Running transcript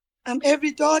I'm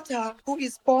every daughter who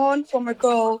is born from a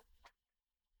girl.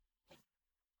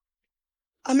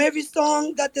 I'm every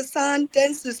song that the sun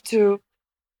dances to.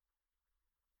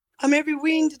 I'm every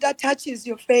wind that touches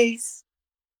your face.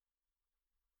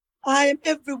 I am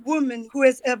every woman who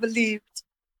has ever lived.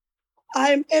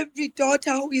 I am every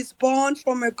daughter who is born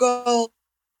from a girl.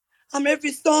 I'm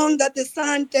every song that the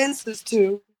sun dances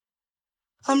to.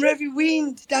 I'm every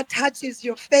wind that touches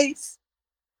your face.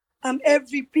 I'm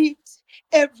every beat,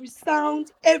 every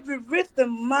sound, every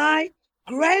rhythm my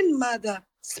grandmother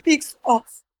speaks of.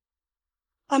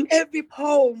 I'm every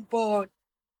poem born.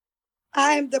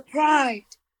 I am the pride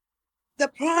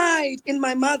in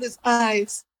my mother's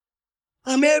eyes.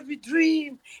 I'm every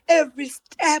dream, every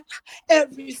step,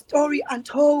 every story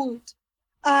untold.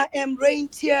 I am rain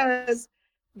tears,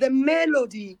 the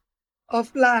melody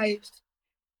of life.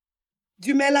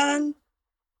 Dumelang,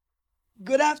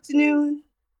 good afternoon.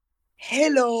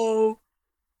 Hello,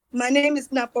 my name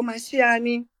is Napo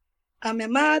Mashiani. I'm a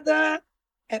mother,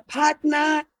 a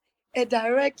partner, a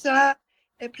director,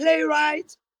 a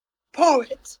playwright,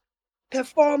 poet,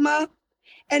 performer,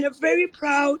 and a very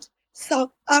proud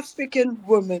South African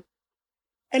woman.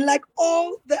 And like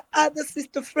all the other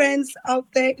sister friends out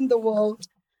there in the world,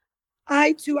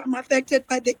 I too am affected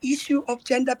by the issue of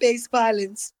gender-based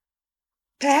violence.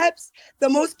 Perhaps the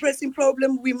most pressing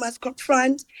problem we must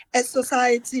confront as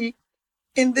society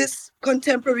in these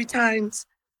contemporary times.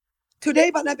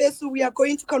 Today, Banabesu, we are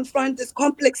going to confront this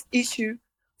complex issue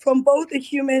from both a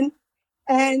human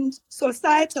and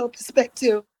societal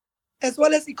perspective, as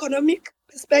well as economic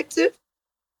perspective,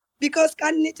 because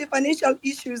cognitive financial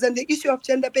issues and the issue of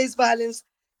gender-based violence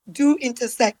do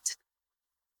intersect.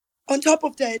 On top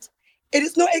of that, it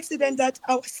is no accident that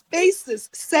our Spaces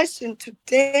session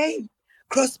today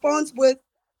corresponds with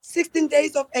 16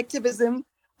 days of activism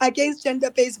against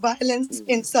gender-based violence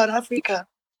in South Africa.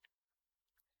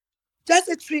 Just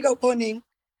a trigger warning,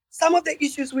 some of the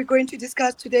issues we're going to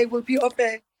discuss today will be of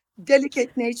a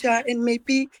delicate nature and may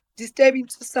be disturbing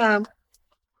to some.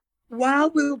 While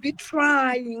we'll be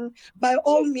trying by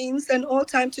all means and all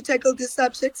time to tackle these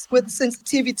subjects with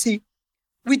sensitivity,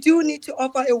 we do need to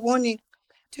offer a warning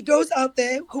to those out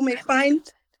there who may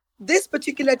find this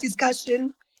particular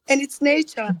discussion and its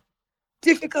nature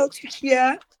difficult to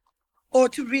hear or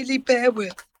to really bear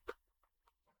with.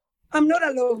 I'm not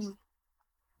alone.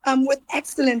 I'm with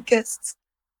excellent guests.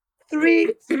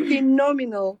 Three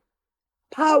phenomenal,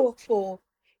 powerful,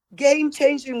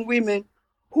 game-changing women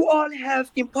who all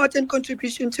have important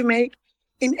contribution to make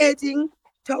in adding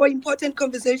to our important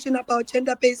conversation about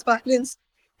gender-based violence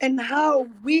and how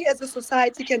we as a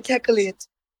society can tackle it.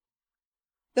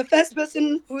 The first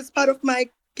person who is part of my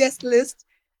guest list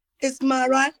is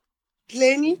Mara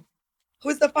Glenny, who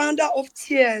is the founder of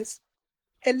Tears,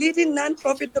 a leading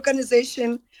non-profit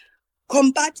organization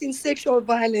combating sexual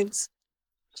violence.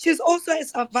 She's also a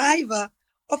survivor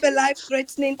of a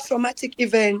life-threatening traumatic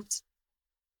event.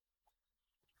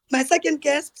 My second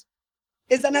guest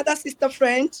is another sister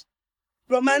friend,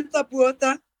 Romantha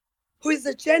Buotha, who is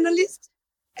a journalist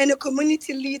and a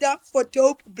community leader for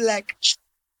Dope Black,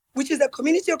 which is a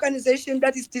community organization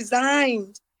that is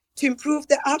designed to improve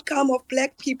the outcome of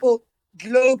Black people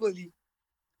globally.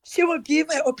 She will give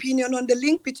her opinion on the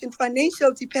link between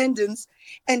financial dependence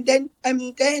and then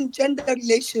gender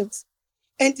relations,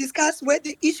 and discuss where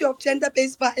the issue of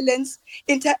gender-based violence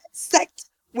intersect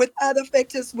with other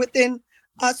factors within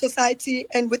our society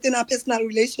and within our personal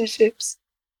relationships.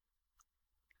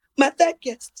 My third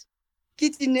guest,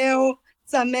 Kitineo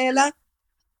Zamela,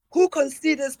 who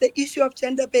considers the issue of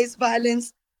gender-based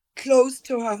violence close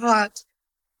to her heart.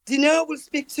 Dineo will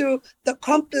speak to the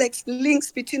complex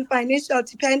links between financial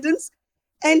dependence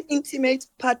and intimate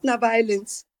partner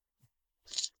violence.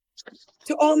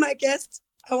 To all my guests,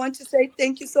 I want to say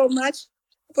thank you so much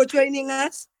for joining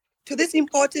us to this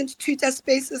important Twitter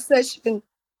Spaces session.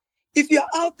 If you're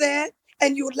out there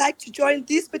and you would like to join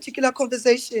this particular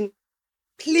conversation,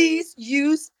 please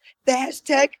use the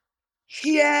hashtag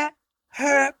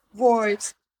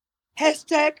 #HearHerVoice.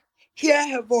 Hashtag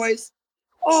 #HearHerVoice.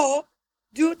 Or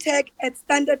do tag at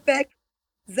Standard Bank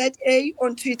ZA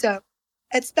on Twitter.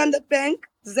 At Standard Bank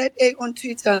ZA on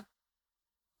Twitter.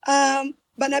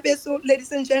 Banabeso,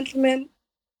 ladies and gentlemen,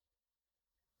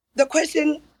 the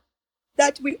question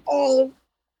that we all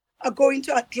are going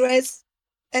to address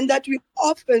and that we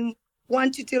often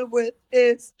want to deal with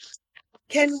is,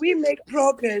 can we make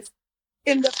progress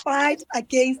in the fight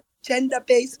against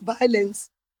gender-based violence?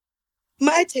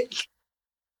 My take,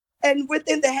 and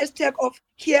within the hashtag of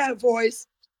Hear Her Voice,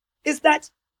 is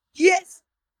that yes,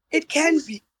 it can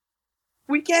be.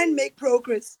 We can make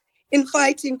progress in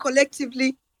fighting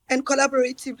collectively and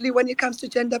collaboratively when it comes to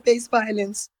gender-based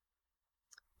violence.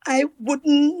 I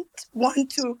wouldn't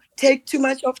want to take too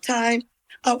much of time.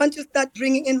 I want to start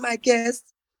bringing in my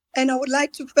guests, and I would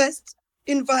like to first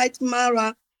invite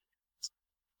Mara.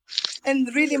 And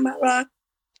really, Mara,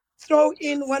 throw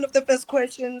in one of the first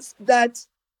questions that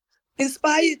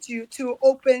inspired you to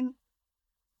open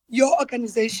your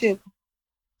organization.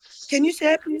 Can you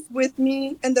share, please, with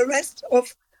me and the rest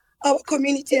of our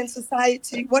community and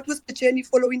society, what was the journey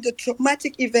following the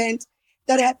traumatic event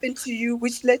that happened to you,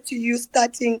 which led to you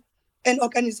starting an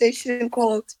organization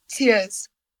called Tears?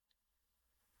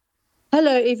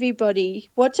 Hello, everybody.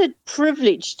 What a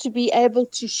privilege to be able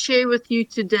to share with you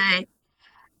today.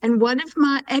 And one of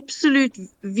my absolute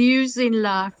views in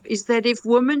life is that if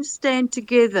women stand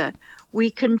together, we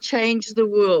can change the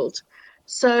world.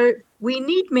 So we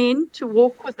need men to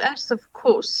walk with us, of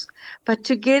course, but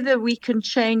together we can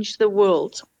change the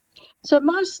world. So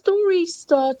my story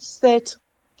starts that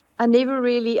I never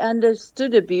really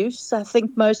understood abuse. I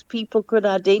think most people could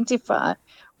identify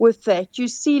with that. You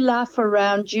see life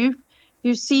around you,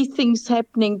 you see things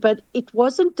happening, but it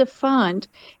wasn't defined.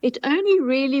 It only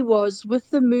really was with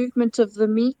the movement of the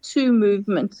Me Too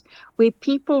movement where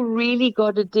people really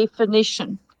got a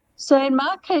definition. So in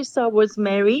my case, I was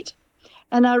married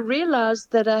and I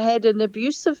realized that I had an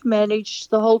abusive marriage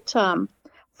the whole time,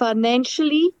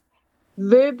 financially,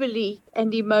 verbally,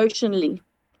 and emotionally.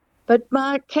 But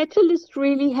my catalyst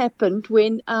really happened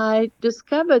when I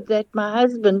discovered that my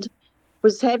husband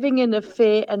was having an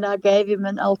affair and I gave him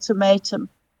an ultimatum.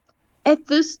 At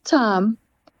this time,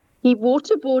 he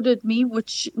waterboarded me,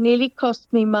 which nearly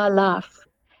cost me my life.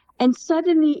 And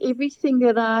suddenly, everything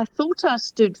that I thought I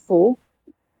stood for,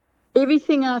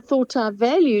 everything I thought I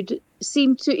valued,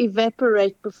 seemed to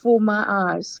evaporate before my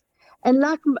eyes. And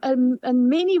like and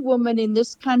many women in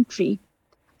this country,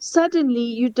 suddenly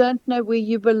you don't know where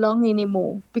you belong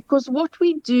anymore, because what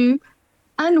we do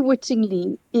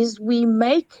unwittingly is we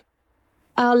make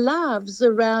our lives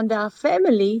around our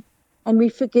family and we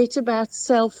forget about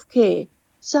self-care.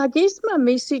 So I guess my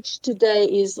message today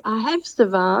is I have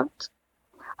survived,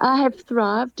 I have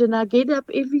thrived, and I get up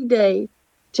every day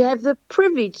to have the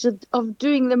privilege of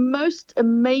doing the most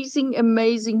amazing,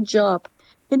 amazing job.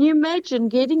 Can you imagine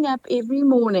getting up every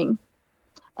morning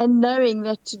and knowing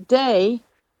that today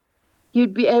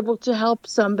you'd be able to help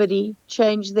somebody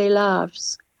change their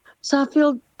lives? So I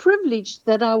feel privileged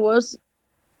that I was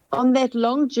on that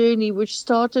long journey, which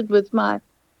started with my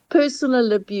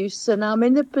personal abuse, and I'm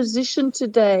in a position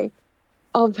today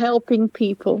of helping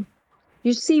people.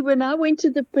 You see, when I went to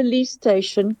the police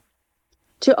station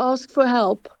to ask for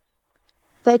help,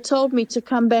 they told me to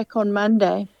come back on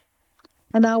Monday,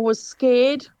 and I was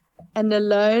scared and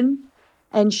alone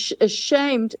and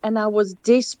ashamed, and I was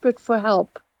desperate for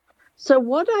help. So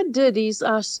what I did is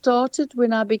I started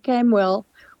when I became well,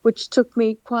 which took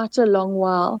me quite a long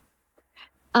while.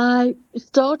 I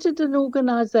started an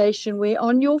organization where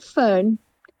on your phone,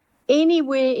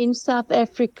 anywhere in South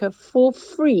Africa for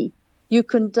free, you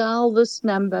can dial this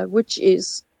number, which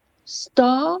is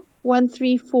star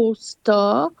 134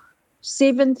 star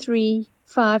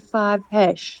 7355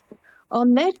 hash.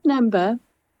 On that number,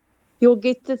 you'll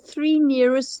get the three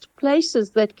nearest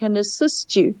places that can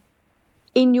assist you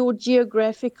in your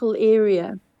geographical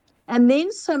area. And then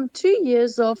some 2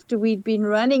 years after we'd been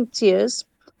running Tears,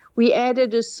 we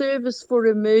added a service for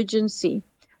emergency.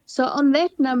 So on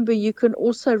that number, you can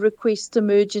also request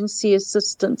emergency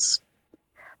assistance.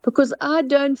 Because I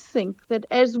don't think that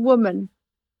as women,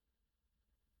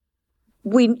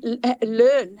 we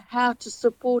learn how to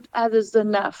support others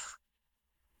enough.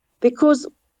 Because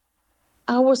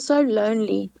I was so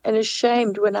lonely and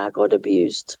ashamed when I got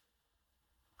abused.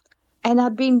 And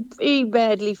I'd been very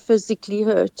badly physically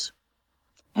hurt.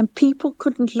 And people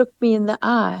couldn't look me in the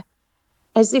eye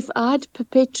as if I'd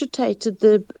perpetrated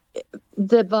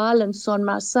the violence on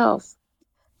myself.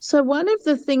 So one of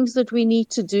the things that we need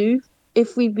to do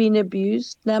if we've been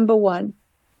abused, number one,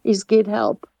 is get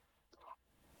help.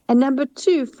 And number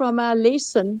two, from our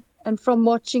lesson and from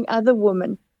watching other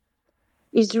women,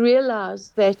 is realize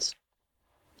that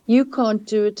you can't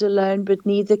do it alone, but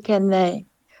neither can they.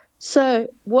 So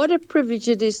what a privilege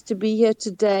it is to be here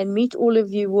today and meet all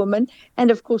of you women.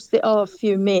 And of course, there are a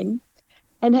few men,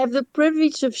 and have the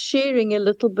privilege of sharing a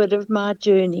little bit of my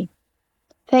journey.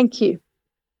 Thank you.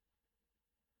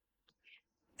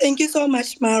 Thank you so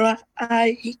much, Mara.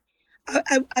 I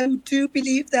do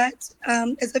believe that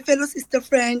as a fellow sister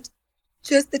friend,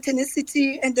 just the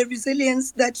tenacity and the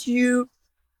resilience that you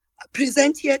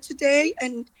present here today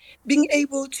and being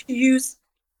able to use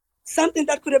something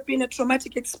that could have been a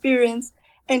traumatic experience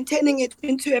and turning it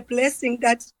into a blessing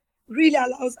that really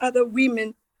allows other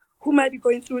women who might be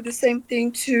going through the same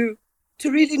thing to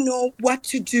really know what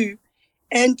to do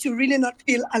and to really not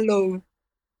feel alone.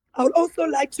 I would also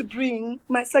like to bring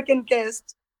my second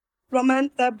guest,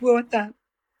 Ramantha Buota.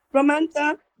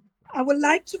 Ramantha, I would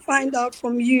like to find out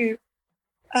from you,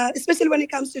 especially when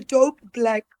it comes to Dope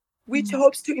Black, which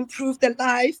hopes to improve the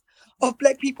life of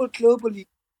Black people globally.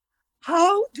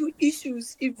 How do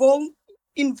issues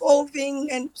involving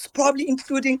and probably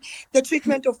including the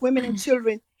treatment of women and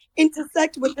children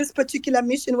intersect with this particular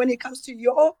mission when it comes to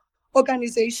your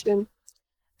organization?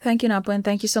 Thank you, Napo, and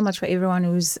thank you so much for everyone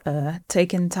who's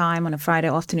taken time on a Friday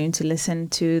afternoon to listen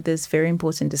to this very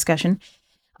important discussion.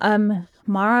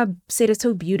 Mara said it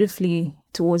so beautifully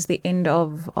towards the end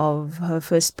of her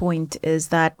first point, is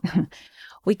that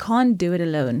we can't do it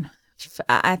alone.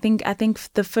 I think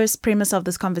the first premise of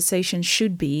this conversation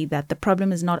should be that the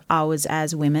problem is not ours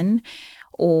as women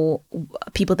or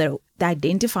people that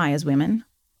identify as women.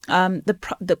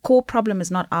 The core problem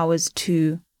is not ours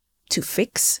to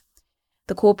fix.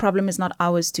 The core problem is not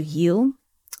ours to heal,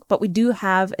 but we do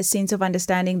have a sense of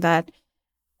understanding that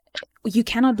you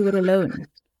cannot do it alone.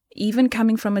 Even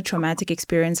coming from a traumatic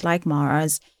experience like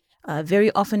Mara's,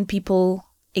 very often people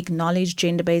acknowledge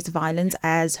gender-based violence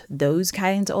as those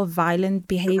kinds of violent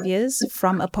behaviors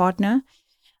from a partner.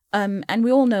 And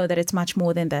we all know that it's much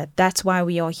more than that. That's why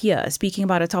we are here, speaking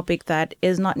about a topic that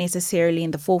is not necessarily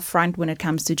in the forefront when it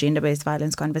comes to gender-based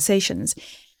violence conversations.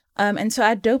 And so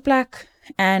at Dope Black,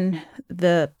 and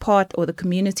the part or the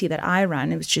community that I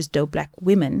run, which is Dope Black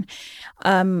Women,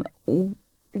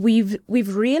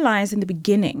 we've realized in the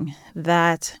beginning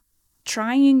that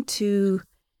trying to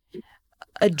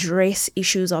address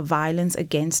issues of violence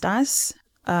against us,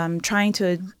 trying to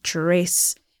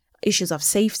address issues of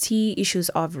safety, issues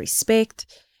of respect,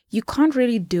 you can't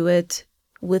really do it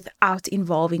without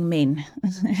involving men.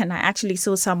 And I actually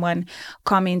saw someone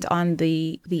comment on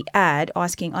the ad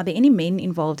asking, are there any men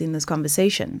involved in this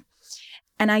conversation?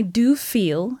 And I do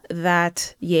feel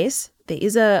that, yes, there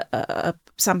is a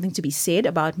something to be said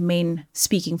about men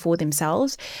speaking for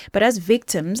themselves. But as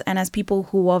victims and as people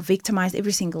who are victimized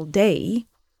every single day,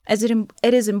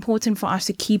 it is important for us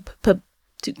to keep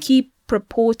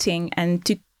purporting and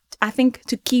to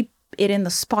keep it in the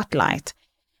spotlight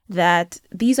that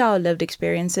these are our lived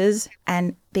experiences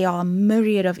and there are a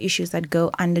myriad of issues that go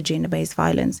under gender-based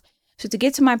violence. So to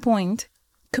get to my point,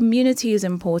 community is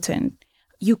important.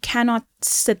 You cannot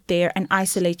sit there and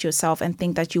isolate yourself and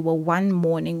think that you will one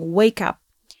morning wake up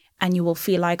and you will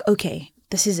feel like, okay,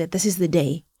 this is it. This is the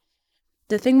day.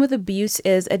 The thing with abuse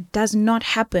is it does not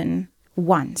happen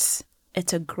once.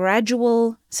 It's a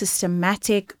gradual,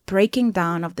 systematic breaking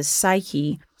down of the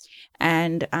psyche.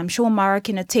 And I'm sure Mara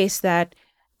can attest that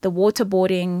the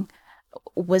waterboarding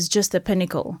was just the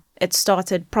pinnacle. It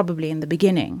started probably in the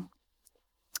beginning.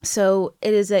 So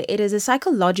it is a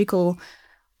psychological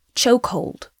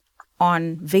chokehold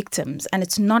on victims. And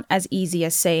it's not as easy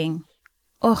as saying,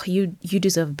 oh, you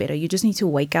deserve better. You just need to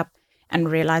wake up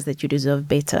and realize that you deserve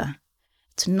better.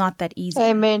 It's not that easy.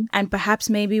 Amen. And perhaps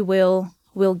maybe we'll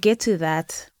get to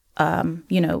that.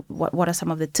 What are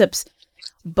some of the tips?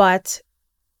 But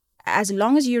as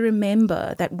long as you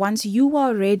remember that once you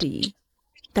are ready,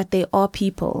 that there are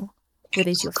people,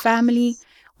 whether it's your family,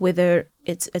 whether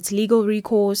it's legal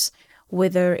recourse,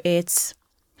 whether it's,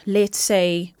 let's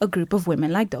say, a group of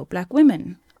women like Dope Black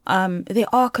Women. There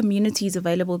are communities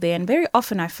available there. And very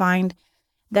often I find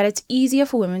that it's easier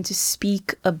for women to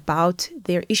speak about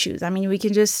their issues. I mean, we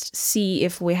can just see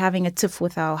if we're having a tiff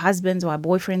with our husbands or our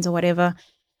boyfriends or whatever.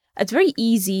 It's very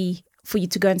easy for you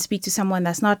to go and speak to someone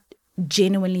that's not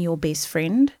genuinely your best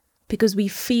friend, because we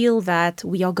feel that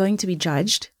we are going to be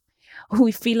judged.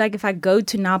 We feel like if I go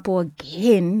to Napo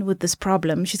again with this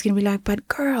problem, she's going to be like, but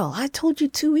girl, I told you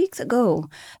 2 weeks ago,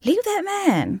 leave that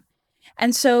man.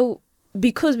 And so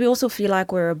because we also feel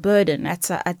like we're a burden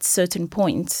at certain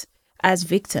points as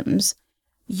victims,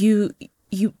 you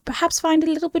perhaps find it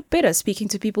a little bit better speaking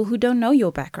to people who don't know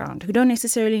your background, who don't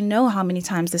necessarily know how many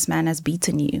times this man has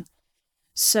beaten you.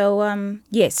 So,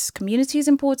 yes, community is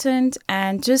important,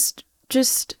 and just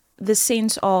the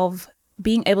sense of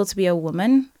being able to be a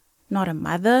woman, not a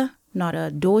mother, not a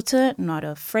daughter, not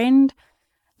a friend,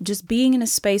 just being in a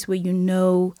space where you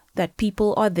know that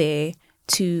people are there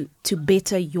to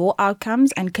better your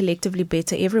outcomes and collectively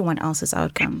better everyone else's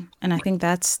outcome. And I think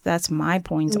that's my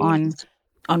point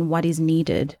on what is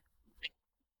needed.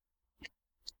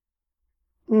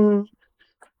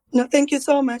 No, thank you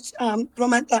so much,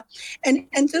 Ramantha.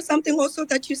 And just something also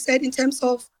that you said in terms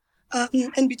of,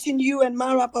 and between you and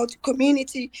Mara about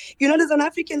community. You know, there's an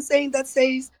African saying that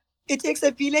says, It takes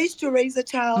a village to raise a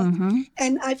child. Mm-hmm.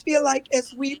 And I feel like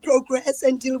as we progress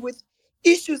and deal with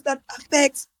issues that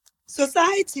affect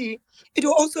society, it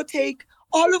will also take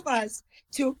all of us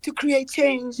to create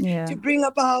change, Yeah. to bring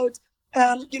about,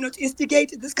 to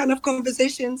instigate this kind of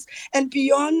conversations, and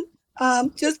beyond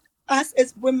just us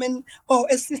as women or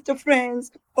as sister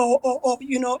friends or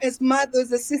as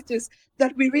mothers, as sisters,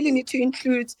 that we really need to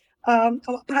include our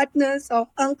partners, our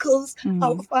uncles,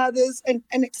 our fathers, and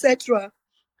etc.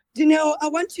 I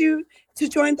want you to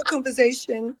join the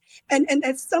conversation. And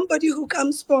as somebody who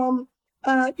comes from,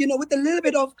 with a little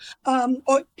bit of,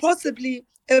 or possibly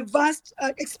a vast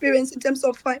experience in terms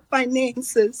of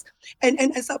finances, and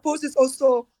I suppose it's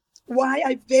also why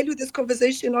I value this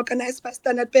conversation organized by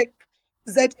Standard Bank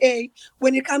ZA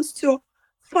when it comes to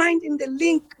finding the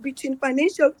link between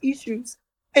financial issues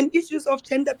and issues of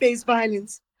gender-based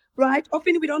violence, right?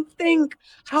 Often we don't think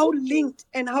how linked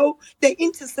and how they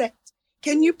intersect.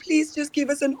 Can you please just give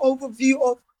us an overview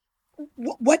of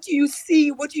what do you see,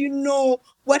 what do you know,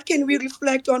 what can we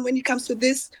reflect on when it comes to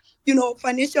this,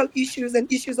 financial issues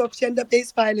and issues of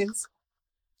gender-based violence?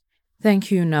 Thank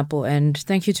you, Napo, and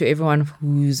thank you to everyone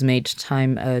who's made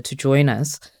time to join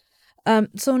us.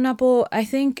 So, Napo, I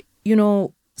think,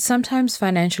 sometimes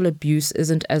financial abuse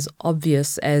isn't as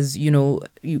obvious as,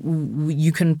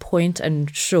 you can point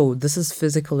and show this is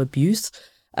physical abuse.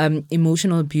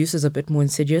 Emotional abuse is a bit more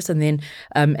insidious, and then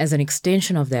as an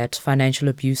extension of that, financial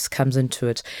abuse comes into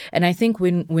it. And I think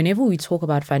whenever we talk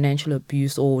about financial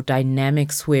abuse or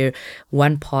dynamics where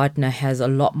one partner has a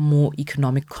lot more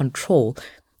economic control,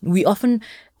 we often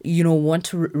want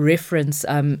to reference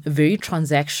very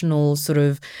transactional sort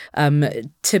of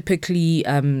typically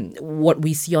what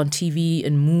we see on TV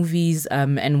and movies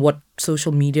and what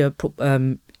social media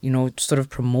sort of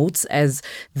promotes as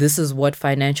this is what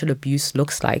financial abuse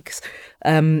looks like.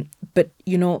 But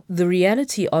the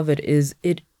reality of it is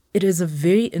it is a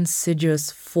very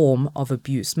insidious form of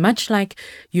abuse. Much like,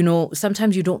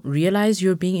 sometimes you don't realize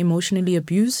you're being emotionally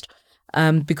abused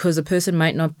because a person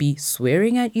might not be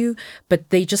swearing at you, but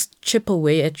they just chip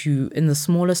away at you in the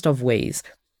smallest of ways.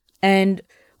 And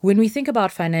when we think about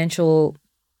financial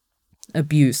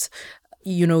abuse,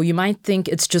 you might think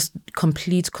it's just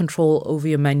complete control over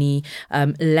your money,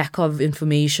 lack of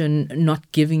information,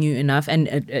 not giving you enough.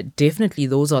 And definitely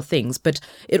those are things. But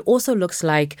it also looks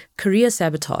like career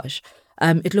sabotage.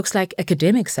 It looks like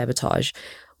academic sabotage.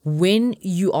 When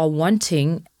you are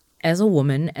wanting, as a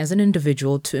woman, as an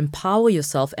individual, to empower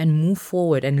yourself and move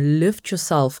forward and lift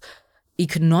yourself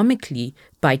economically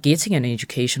by getting an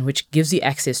education, which gives you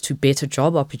access to better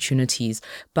job opportunities,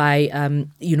 by,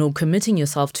 committing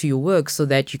yourself to your work so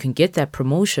that you can get that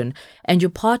promotion, and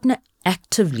your partner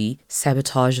actively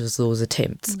sabotages those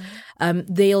attempts.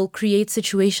 They'll create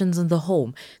situations in the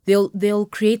home. They'll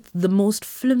create the most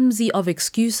flimsy of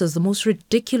excuses, the most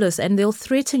ridiculous, and they'll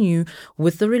threaten you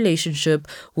with the relationship,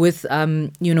 with,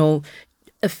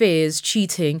 affairs,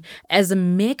 cheating, as a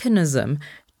mechanism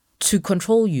to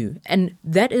control you. And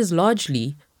that is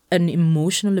largely an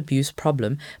emotional abuse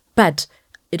problem, but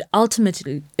it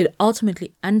ultimately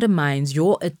undermines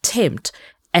your attempt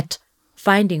at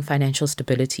finding financial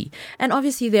stability. And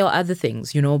obviously there are other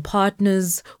things,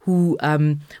 partners who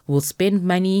will spend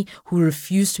money, who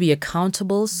refuse to be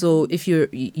accountable. So if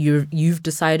you've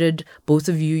decided, both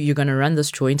of you, you're going to run this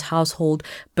joint household,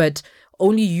 but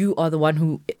only you are the one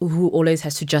who always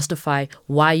has to justify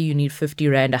why you need 50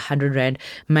 Rand, 100 Rand,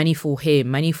 money for hair,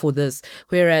 money for this.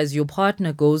 Whereas your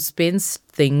partner goes, spends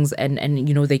things and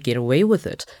they get away with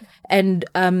it. And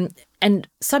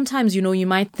sometimes, you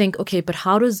might think, okay, but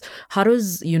how does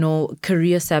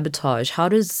career sabotage, how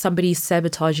does somebody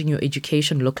sabotaging your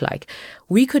education look like?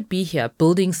 We could be here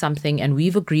building something, and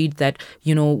we've agreed that,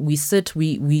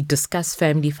 we discuss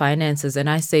family finances, and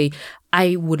I say,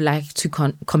 I would like to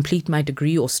complete my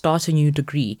degree or start a new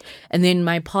degree. And then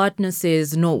my partner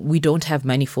says, no, we don't have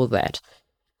money for that.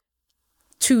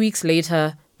 2 weeks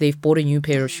later, they've bought a new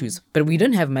pair of shoes, but we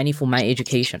didn't have money for my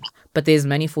education, but there's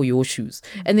money for your shoes.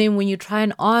 And then when you try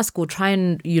and ask or try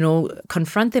and,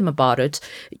 confront them about it,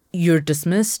 you're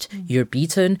dismissed, you're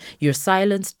beaten, you're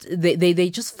silenced. They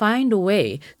just find a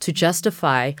way to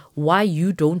justify why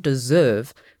you don't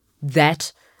deserve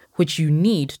that which you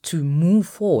need to move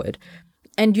forward.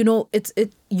 And,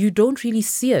 you don't really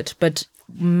see it, but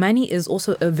money is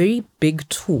also a very big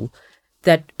tool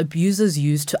that abusers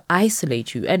use to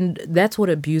isolate you. And that's what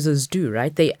abusers do,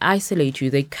 right? They isolate you.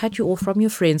 They cut you off from your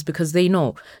friends because they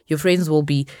know your friends will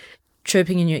be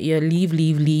chirping in your ear, leave,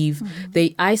 leave, leave. Mm-hmm.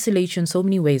 They isolate you in so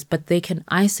many ways, but they can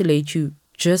isolate you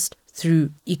just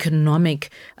through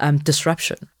economic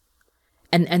disruption.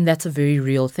 And that's a very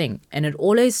real thing. And it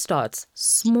always starts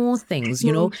small things,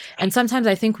 you know. And sometimes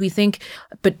I think we think,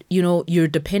 but you know, you're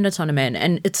dependent on a man,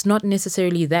 and it's not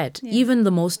necessarily that. Even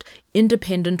the most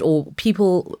independent or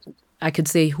people, I could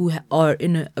say, who are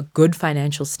in a good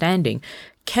financial standing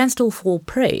can still fall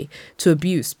prey to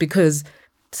abuse, because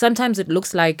sometimes it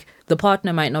looks like the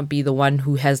partner might not be the one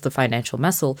who has the financial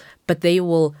muscle, but they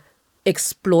will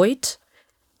exploit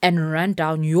and run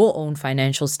down your own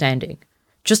financial standing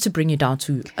just to bring you down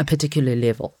to a particular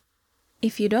level.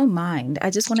 If you don't mind,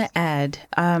 I just want to add,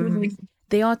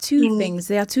 there are two things.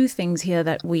 There are two things here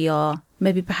that we are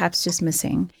maybe perhaps just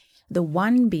missing. The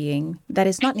one being that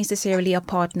it's not necessarily a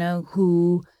partner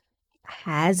who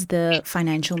has the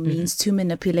financial means to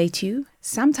manipulate you.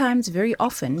 Sometimes, very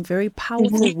often, very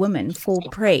powerful women fall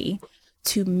prey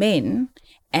to men.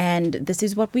 And this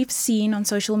is what we've seen on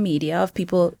social media of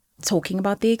people talking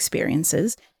about their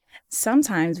experiences.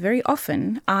 Sometimes, very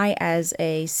often, I, as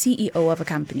a CEO of a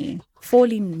company,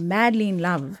 falling madly in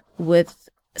love with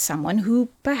someone who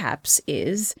perhaps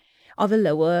is of a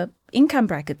lower income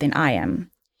bracket than I am.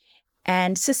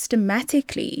 And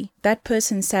systematically, that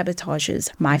person sabotages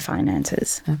my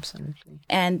finances. Absolutely.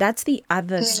 And that's the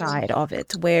other side of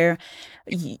it, where,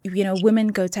 you know, women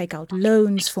go take out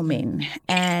loans for men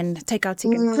and take out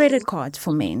second credit cards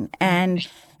for men. And,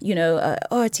 you know,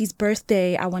 oh, it's his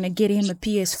birthday, I want to get him a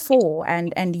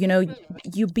PS4. And you know,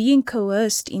 you being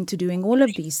coerced into doing all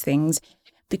of these things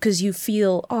because you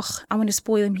feel, oh, I want to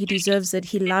spoil him. He deserves it.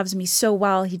 He loves me so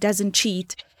well. He doesn't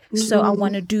cheat. So I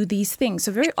want to do these things.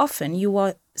 So very often you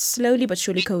are slowly but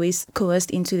surely coerced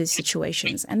into these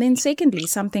situations. And then secondly,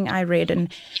 something I read,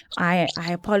 and I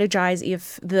apologize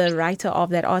if the writer of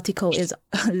that article is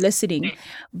listening,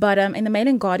 but in the Mail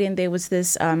and Guardian, there was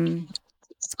this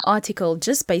article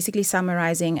just basically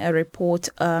summarizing a report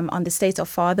on the state of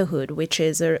fatherhood, which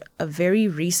is a very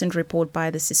recent report by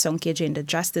the Sisonke Gender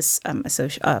Justice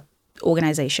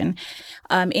organization,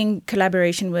 in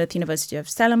collaboration with University of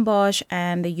Stellenbosch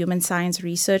and the Human Science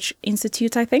Research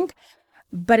Institute, I think.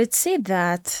 But it said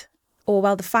that,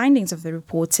 the findings of the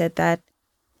report said that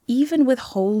even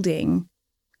withholding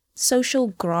social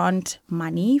grant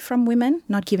money from women,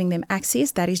 not giving them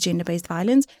access, that is gender-based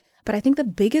violence. But I think the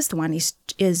biggest one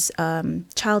is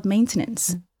child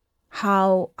maintenance.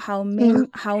 How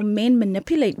men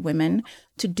manipulate women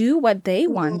to do what they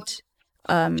want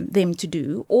them to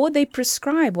do, or they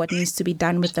prescribe what needs to be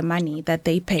done with the money that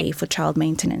they pay for child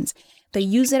maintenance. They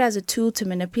use it as a tool to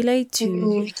manipulate,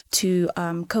 to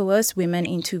coerce women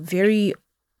into very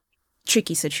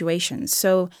tricky situations.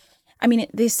 So, I mean,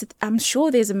 I'm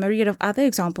sure there's a myriad of other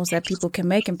examples that people can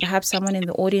make, and perhaps someone in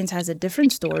the audience has a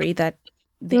different story than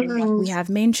what we have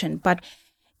mentioned. But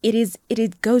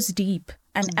it goes deep,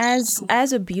 and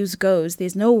as abuse goes,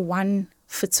 there's no one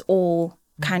fits all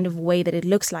kind of way that it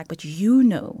looks like, but you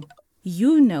know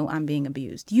I'm being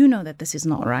abused. You know that this is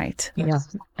not right. Yeah.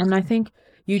 And I think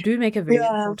you do make a very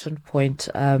important point,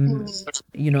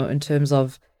 you know, in terms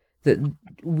of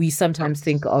we sometimes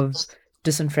think of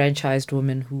disenfranchised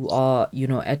women who are, you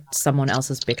know, at someone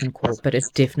else's beck and call, but it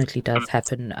definitely does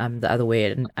happen the other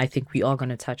way. And I think we are going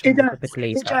to touch on that a bit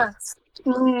later. It does.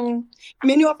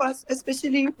 Many of us,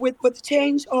 especially with the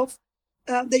change of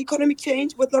the economic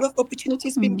change, with a lot of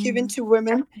opportunities being given to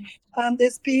women,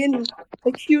 there's been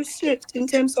a huge shift in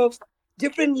terms of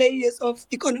different layers of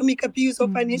economic abuse or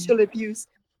financial abuse.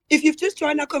 If you've just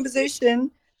joined our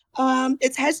conversation,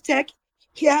 it's hashtag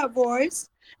Hear Her Voice.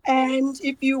 And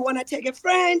if you want to take a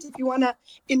friend, if you want to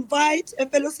invite a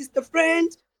fellow sister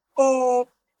friend or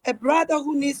a brother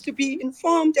who needs to be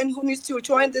informed and who needs to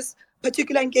join this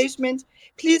particular engagement,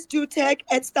 please do tag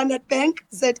at Standard Bank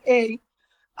ZA.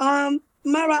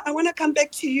 Mara, I want to come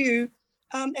back to you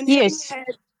and Yes. having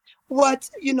heard what,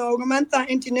 you know, Romantha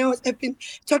and Dineo have been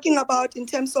talking about in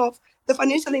terms of the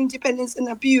financial independence and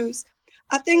abuse.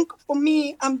 I think for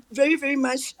me, I'm very, very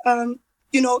much,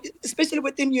 you know, especially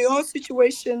within your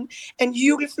situation and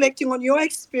you reflecting on your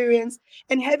experience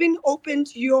and having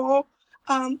opened your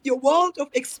world of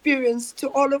experience to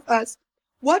all of us.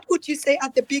 What would you say are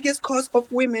the biggest cause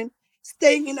of women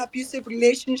staying in abusive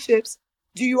relationships?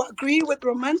 Do you agree with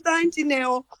Romantha and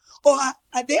Dineo, or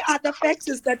are there other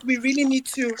factors that we really need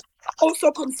to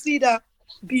also consider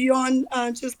beyond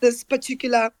just this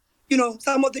particular, you know,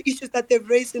 some of the issues that they've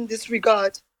raised in this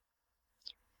regard?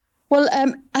 Well,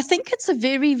 I think it's a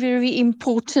very, very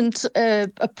important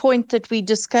a point that we're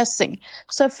discussing.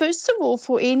 So, first of all,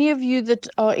 for any of you that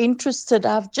are interested,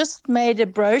 I've just made a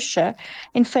brochure.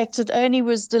 In fact, it only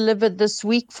was delivered this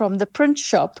week from the print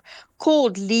shop,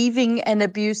 called Leaving an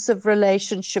Abusive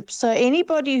Relationship. So,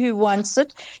 anybody who wants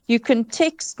it, you can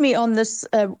text me on this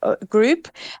group,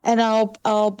 and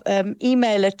I'll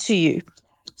email it to you.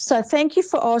 So, thank you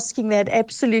for asking that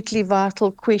absolutely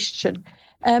vital question.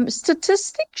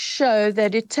 Statistics show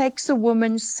that it takes a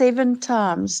woman 7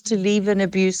 times to leave an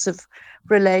abusive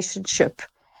relationship.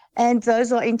 And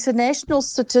those are international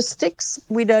statistics.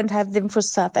 We don't have them for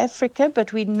South Africa,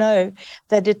 but we know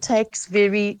that it takes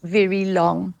very, very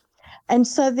long. And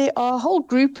so there are a whole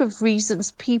group of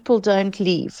reasons people don't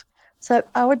leave. So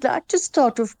I would like to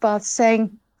start off by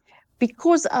saying,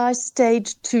 because I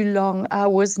stayed too long, I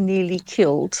was nearly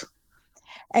killed.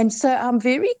 And so I'm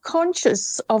very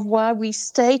conscious of why we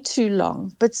stay too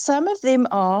long. But some of them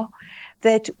are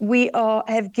that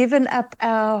have given up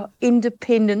our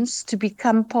independence to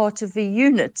become part of a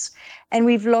unit, and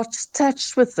we've lost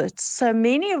touch with it. So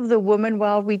many of the women,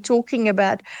 while we're talking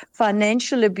about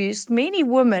financial abuse, many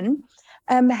women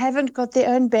haven't got their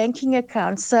own banking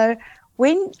account. So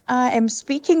when I am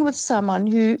speaking with someone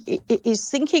who is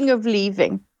thinking of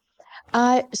leaving,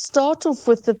 I start off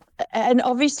with and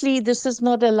obviously this is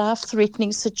not a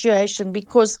life-threatening situation,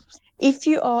 because if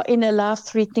you are in a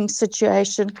life-threatening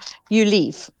situation, you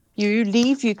leave.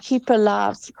 You keep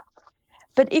alive.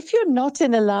 But if you're not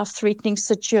in a life-threatening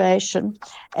situation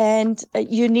and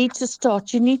you need to start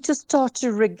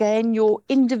to regain your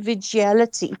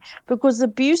individuality, because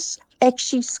abuse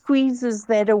actually squeezes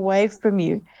that away from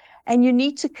you. And you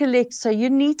need to collect. So you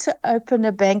need to open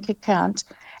a bank account,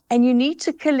 and you need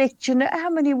to collect. You know how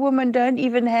many women don't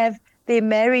even have their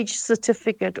marriage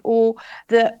certificate or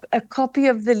a copy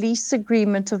of the lease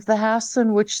agreement of the house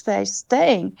in which they're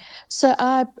staying. So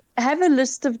I have a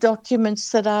list of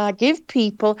documents that I give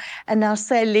people, and I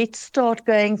say, let's start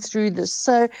going through this.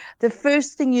 So the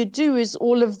first thing you do is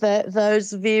all of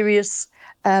those various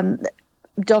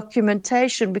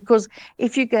documentation, because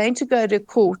if you're going to go to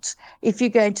court, if you're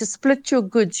going to split your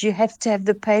goods, you have to have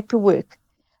the paperwork.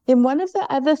 Then one of the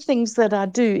other things that I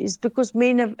do is, because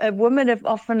women have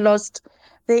often lost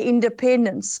their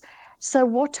independence. So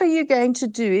what are you going to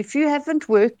do if you haven't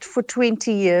worked for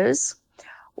 20 years,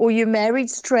 or you're married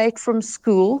straight from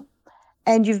school,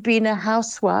 and you've been a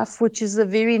housewife, which is a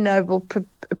very noble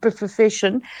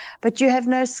profession, but you have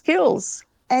no skills?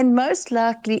 And most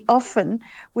likely, often,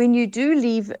 when you do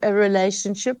leave a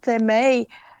relationship, they may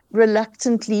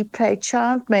reluctantly pay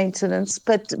child maintenance,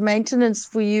 but maintenance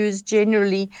for you is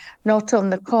generally not on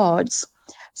the cards.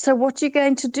 So what are you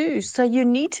going to do? So you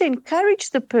need to encourage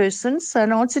the person. So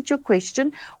in answer to your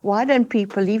question, why don't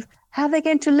people leave? How are they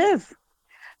going to live?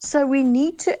 So we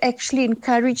need to actually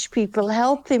encourage people,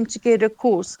 help them to get a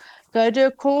course, go to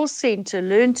a call center,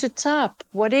 learn to type,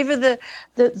 whatever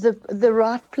the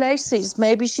right place is.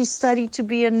 Maybe she studied to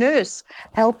be a nurse,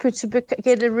 help her to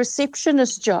get a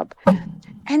receptionist job.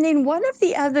 And then one of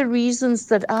the other reasons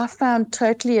that I found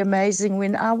totally amazing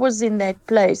when I was in that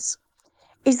place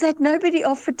is that nobody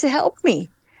offered to help me.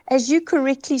 As you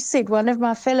correctly said, one of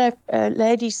my fellow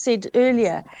ladies said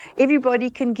earlier, everybody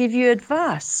can give you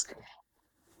advice.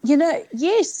 You know,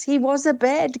 yes, he was a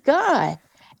bad guy,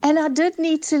 and I did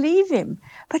need to leave him,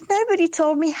 but nobody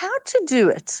told me how to do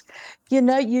it. You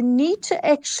know, you need to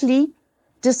actually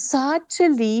decide to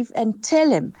leave and tell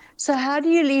him. So how do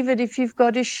you leave it if you've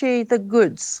got to share the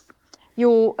goods?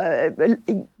 You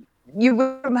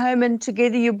went from home and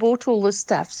together you bought all the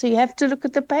stuff. So you have to look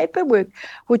at the paperwork,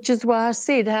 which is why I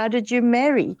said, how did you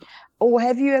marry? Or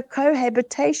have you a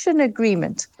cohabitation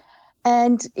agreement?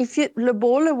 And if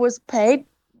lobola was paid,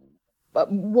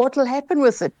 what will happen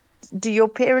with it? Do your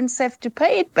parents have to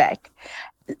pay it back?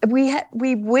 We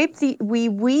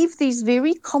weave these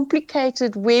very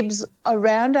complicated webs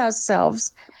around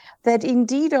ourselves that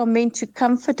indeed are meant to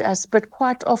comfort us, but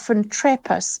quite often trap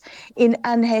us in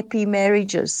unhappy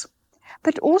marriages.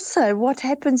 But also what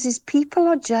happens is people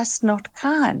are just not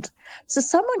kind. So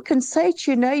someone can say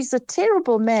to you, no, he's a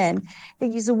terrible man.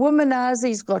 He's a womanizer.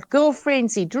 He's got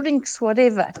girlfriends. He drinks,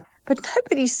 whatever. But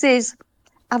nobody says,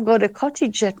 I've got a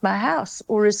cottage at my house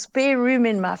or a spare room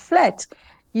in my flat.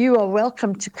 You are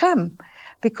welcome to come,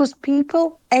 because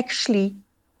people actually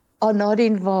are not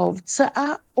involved. So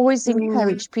I always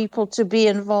encourage people to be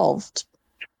involved.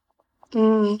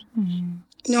 No,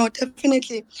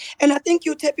 definitely. And I think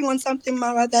you're tapping on something,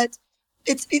 Mara, that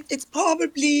it's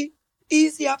probably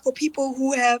easier for people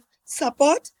who have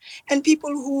support and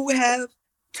people who have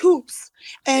tools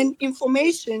and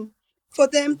information for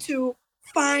them to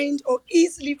find or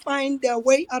easily find their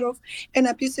way out of an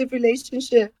abusive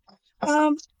relationship.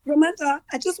 Ramanda,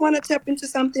 I just want to tap into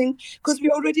something because we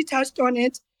already touched on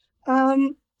it.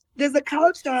 There's a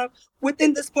culture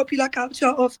within this popular culture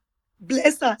of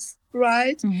bless us,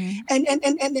 right? Mm-hmm.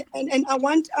 And I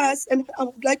want us, and I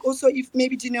would like also if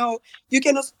maybe you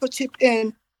can also chip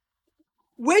in.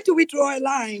 Where do we draw a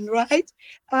line, right?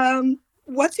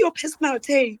 What's your personal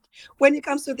take when it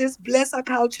comes to this blesser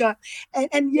culture?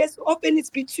 And yes, often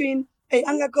it's between a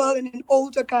younger girl and an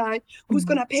older guy who's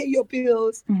Mm-hmm. going to pay your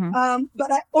bills. Mm-hmm.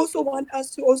 But I also want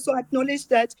us to also acknowledge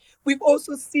that we've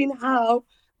also seen how,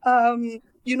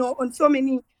 on so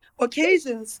many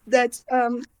occasions that,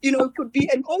 it could be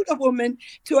an older woman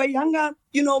to a younger,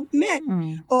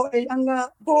 man or a younger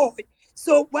boy.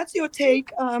 So what's your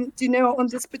take, Dineo, on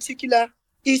this particular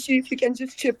issue? If you can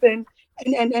just chip in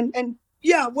and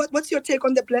yeah, what's your take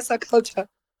on the blesser culture?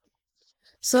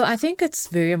 So I think it's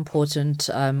very important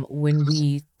when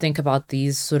we think about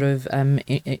these sort of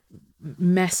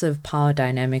massive power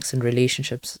dynamics and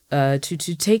relationships to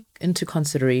take into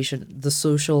consideration the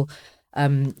social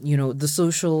the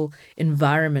social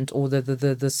environment or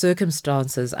the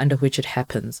circumstances under which it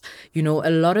happens. A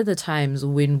lot of the times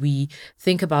when we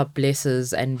think about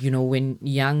blessers and, when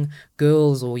young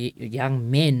girls or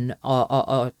young men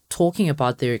are talking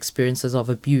about their experiences of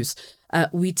abuse,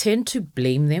 we tend to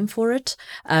blame them for it.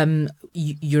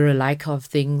 You're a like of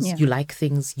things. Yeah. You like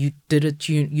things. You did it.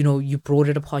 You brought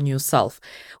it upon yourself.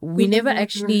 We never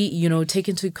actually, take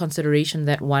into consideration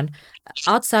that one,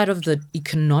 outside of the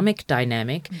economic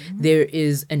dynamic, there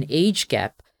is an age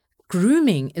gap.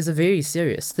 Grooming is a very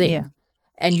serious thing. Yeah.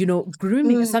 And,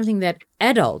 grooming is something that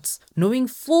adults, knowing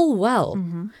full well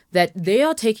that they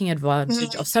are taking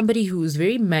advantage of somebody who is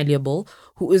very malleable,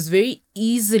 who is very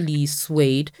easily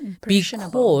swayed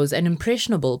because and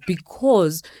impressionable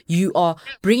because you are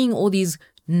bringing all these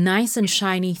nice and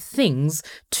shiny things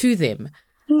to them.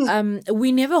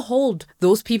 We never hold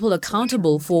those people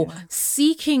accountable for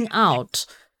seeking out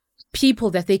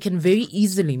people that they can very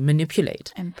easily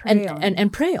manipulate And prey on.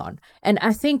 and prey on. And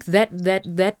I think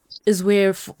that is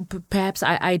where perhaps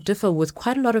I differ with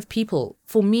quite a lot of people.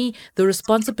 For me, the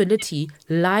responsibility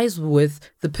lies with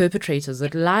the perpetrators.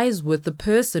 It lies with the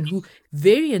person who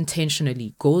very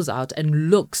intentionally goes out and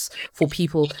looks for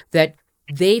people that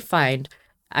they find,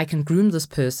 I can groom this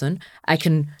person, I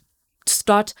can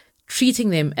start treating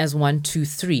them as 1, 2,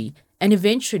 3, and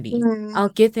eventually I'll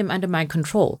get them under my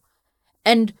control.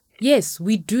 And yes,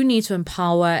 we do need to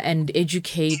empower and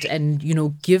educate and,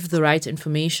 give the right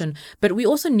information, but we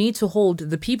also need to hold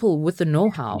the people with the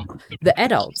know-how, the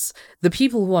adults, the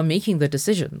people who are making the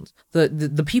decisions,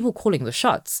 the people calling the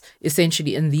shots,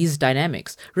 essentially, in these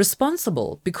dynamics,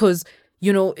 responsible, because,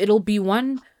 it'll be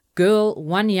one girl,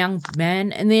 one young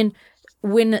man, and then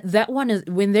when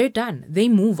they're done, they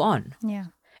move on. Yeah.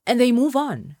 And they move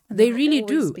on. They really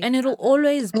always do. be And it'll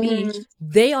always be,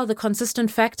 they are the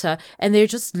consistent factor, and they're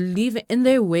just leaving, in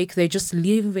their wake, they're just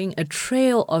leaving a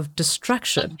trail of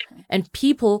destruction and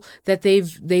people that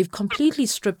they've completely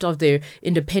stripped of their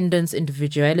independence,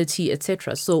 individuality,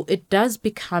 etc. So it does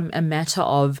become a matter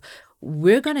of,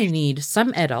 we're going to need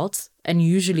some adults, and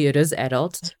usually it is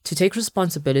adults, to take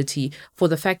responsibility for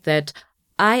the fact that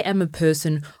I am a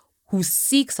person who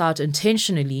seeks out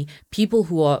intentionally people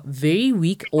who are very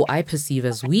weak or I perceive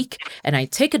as weak, and I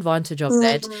take advantage of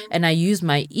that, and I use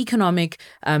my economic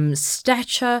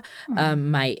stature,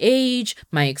 my age,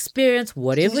 my experience,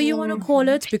 whatever you want to call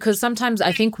it, because sometimes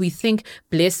I think we think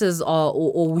blessers are,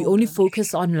 or we only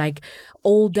focus on like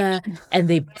older and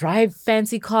they drive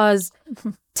fancy cars.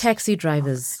 Taxi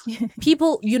drivers,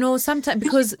 people, sometimes,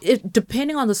 because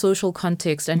depending on the social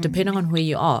context and depending on where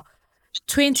you are,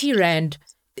 20 Rand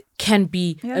can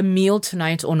be a meal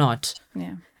tonight or not.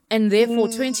 Yeah. And therefore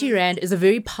 20 Rand is a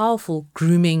very powerful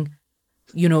grooming,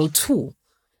 tool.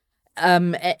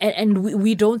 And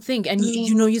we don't think, and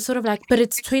you sort of like, but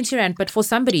it's 20 Rand, but for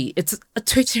somebody,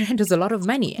 20 Rand is a lot of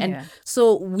money. And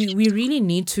so we really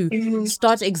need to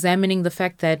start examining the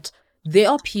fact that there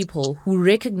are people who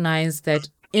recognize that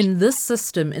in this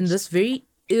system, in this very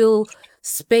ill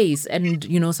space, and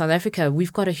South Africa,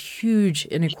 we've got a huge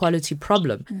inequality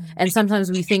problem. And sometimes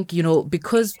we think,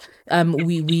 because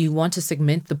we want to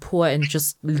segment the poor and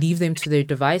just leave them to their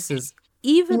devices,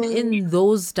 even in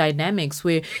those dynamics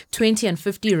where 20 and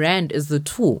 50 Rand is the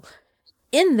tool,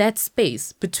 in that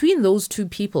space between those two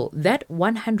people, that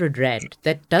 100 Rand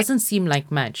that doesn't seem like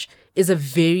much is a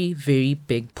very, very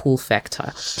big pull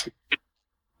factor.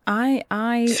 I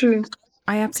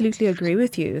absolutely agree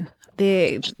with you.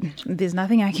 There's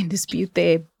nothing I can dispute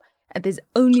there. There's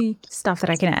only stuff that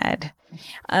I can add.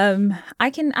 I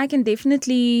can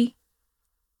definitely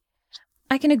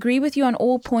I can agree with you on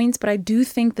all points, but I do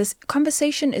think this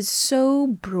conversation is so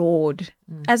broad.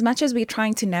 As much as we're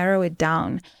trying to narrow it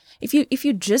down, if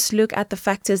you just look at the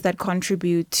factors that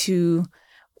contribute to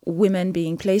women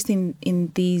being placed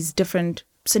in these different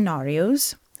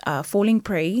scenarios, falling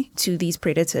prey to these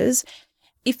predators,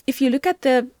 if you look at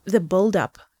the build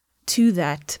up to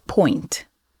that point,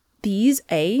 these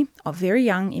are very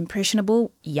young,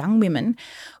 impressionable young women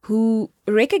who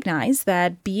recognize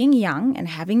that being young and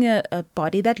having a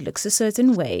body that looks a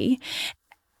certain way,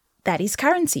 that is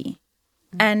currency.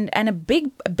 And a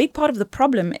big part of the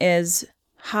problem is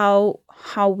how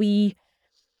we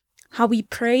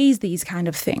praise these kind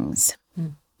of things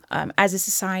as a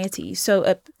society.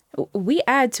 So we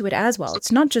add to it as well.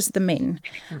 It's not just the men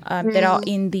that are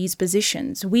in these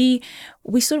positions. We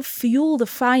sort of fuel the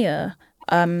fire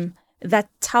that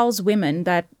tells women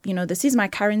that, this is my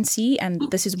currency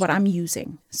and this is what I'm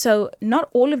using. So not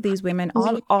all of these women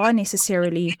are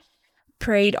necessarily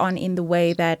preyed on in the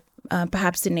way that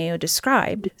perhaps Dineo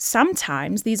described.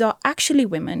 Sometimes these are actually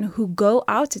women who go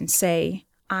out and say,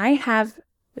 I have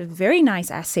very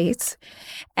nice assets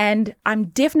and I'm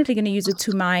definitely going to use it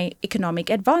to my economic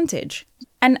advantage.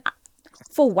 And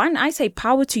for one, I say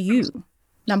power to you.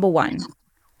 Number one,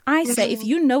 I say if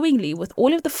you knowingly, with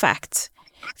all of the facts,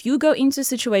 if you go into a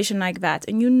situation like that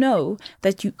and you know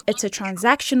that it's a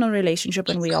transactional relationship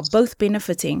and we are both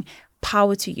benefiting,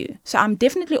 power to you. So I'm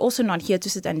definitely also not here to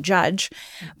sit and judge,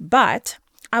 but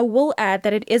I will add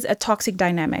that it is a toxic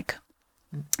dynamic.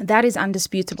 That is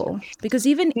undisputable. Because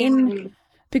even in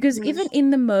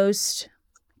the most,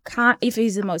 if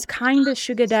he's the most kindest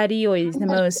sugar daddy or he's the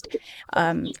most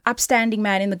upstanding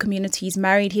man in the community, he's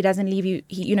married, he doesn't leave you,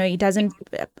 he doesn't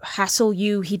hassle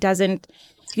you, he doesn't,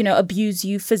 abuse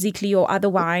you physically or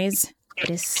otherwise, it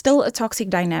is still a toxic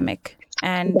dynamic.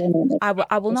 And I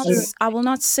will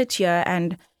not sit here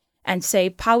and say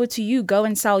power to you, go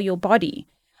and sell your body.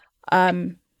 Power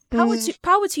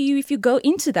to you if you go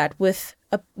into that with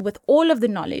all of the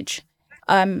knowledge.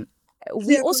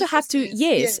 We also have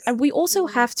to, and we also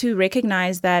have to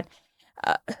recognize that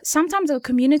sometimes our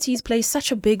communities play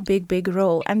such a big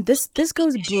role. And this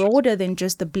goes broader than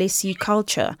just the Blessy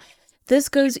culture. This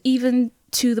goes even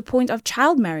to the point of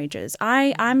child marriages.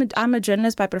 I'm a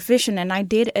journalist by profession, and I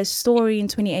did a story in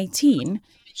 2018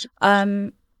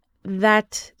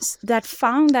 that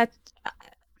found that,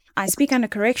 I speak under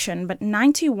correction, but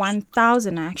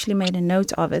 91,000, I actually made a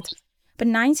note of it, but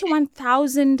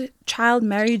 91,000 child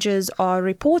marriages are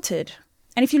reported.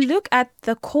 And if you look at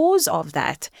the cause of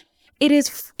that, it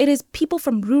is people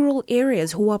from rural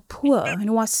areas who are poor and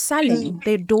who are selling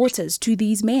their daughters to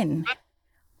these men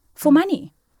for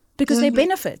money because they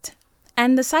benefit.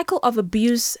 And the cycle of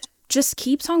abuse just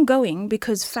keeps on going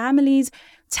because families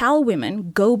tell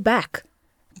women, go back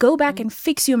and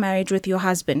fix your marriage with your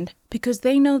husband, because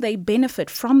they know they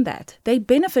benefit from that. They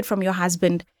benefit from your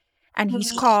husband and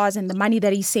his cars and the money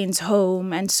that he sends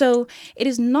home. And so it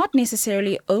is not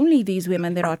necessarily only these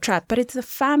women that are trapped, but it's the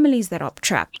families that are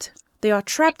trapped. They are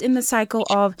trapped in the cycle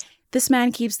of, this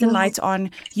man keeps the lights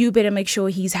on, you better make sure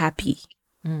he's happy.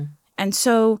 And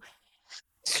so,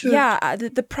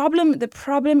 the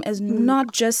problem is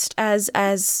not just as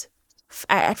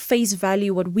at face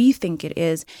value what we think it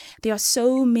is. There are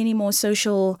so many more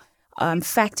social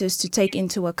factors to take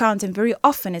into account, and very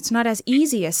often it's not as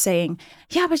easy as saying,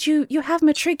 yeah, but you have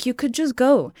matric, you could just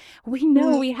go. We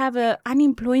know we have a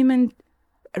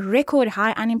record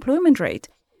high unemployment rate.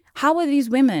 How are these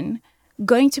women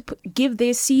going to give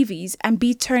their CVs and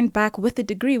be turned back with a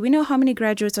degree? We know how many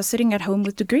graduates are sitting at home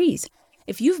with degrees.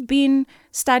 If you've been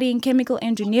studying chemical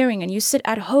engineering and you sit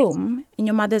at home in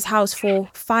your mother's house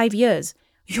for 5 years,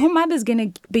 your mother's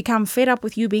going to become fed up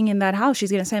with you being in that house.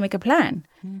 She's going to say, make a plan.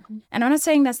 And I'm not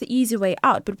saying that's the easy way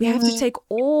out, but we have to take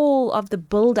all of the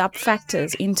build-up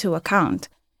factors into account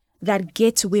that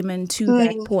get women to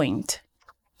that point.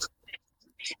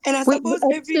 And I suppose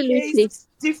every case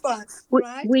differs,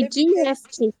 right? We do have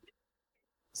to.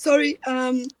 Sorry,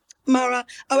 Mara,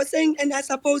 I was saying, and I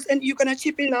suppose, and you're going to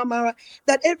chip in now, Mara,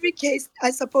 that every case, I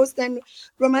suppose, then,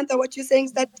 Romantha, what you're saying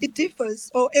is that it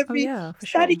differs, or every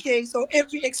study case, or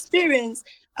every experience,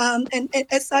 and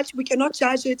as such, we cannot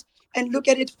judge it and look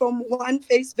at it from one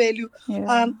face value.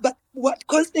 But what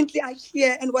constantly I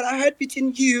hear, and what I heard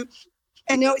between you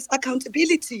and now is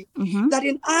accountability, that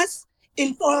in us,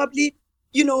 in probably,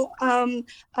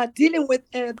 dealing with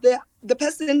the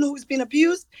person who's been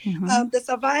abused, the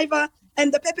survivor,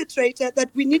 and the perpetrator,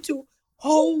 that we need to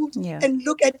hold and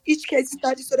look at each case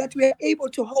study so that we are able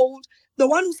to hold the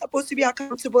one who's supposed to be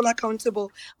accountable.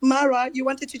 Mara, you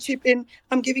wanted to chip in.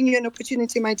 I'm giving you an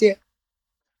opportunity, my dear.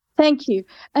 Thank you.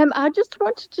 I just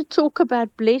wanted to talk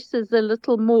about blessers a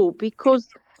little more because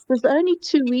it was only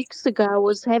 2 weeks ago I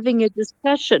was having a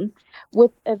discussion with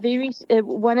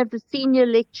one of the senior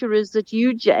lecturers at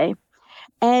UJ,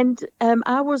 and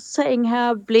I was saying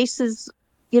how blessers,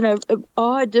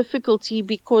 are a difficulty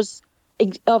because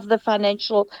of the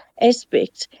financial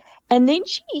aspect. And then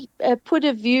she put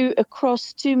a view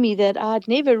across to me that I'd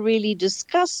never really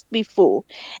discussed before,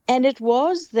 and it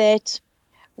was that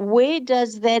where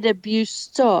does that abuse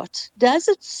start? Does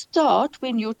it start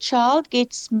when your child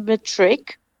gets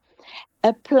matric,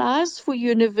 applies for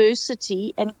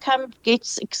university, and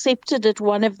gets accepted at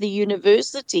one of the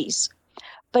universities,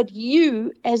 but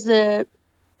you, as a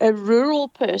rural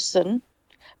person,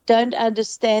 don't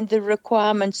understand the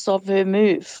requirements of her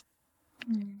move,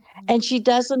 and she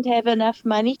doesn't have enough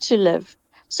money to live?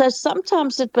 So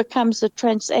sometimes it becomes a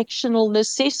transactional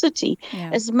necessity.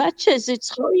 Yeah. As much as it's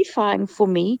horrifying for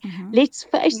me, let's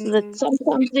face it,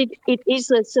 sometimes it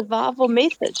is a survival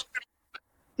method.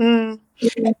 And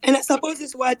I suppose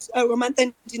it's what Romantha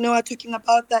and Dineo are talking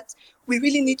about, that we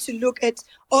really need to look at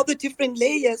all the different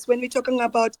layers when we're talking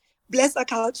about blesser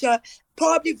culture,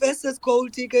 probably versus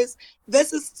gold diggers,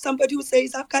 versus somebody who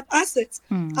says, I've got assets.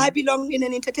 I belong in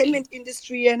an entertainment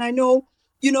industry, and I know,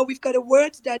 we've got a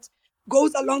word that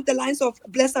goes along the lines of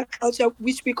blesser culture,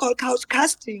 which we call couch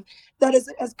casting. That is,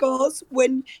 as girls,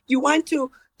 when you want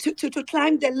to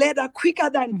climb the ladder quicker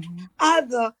than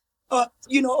other, of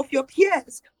your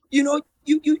peers, you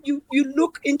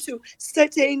look into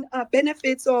certain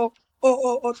benefits or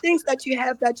things that you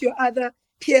have that your other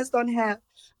peers don't have.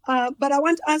 But I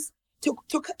want us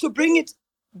to bring it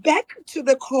back to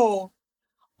the core.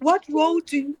 What role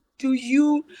do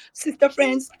you, sister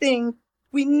friends, think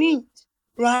we need,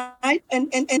 right?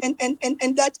 And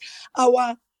that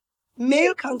our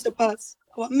male counterparts,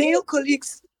 our male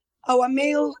colleagues, our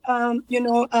male,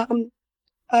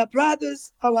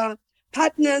 brothers, our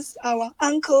partners, our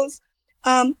uncles,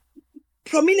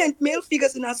 prominent male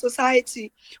figures in our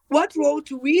society, what role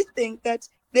do we think that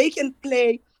they can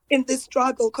play in this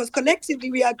struggle? Because collectively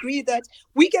we agree that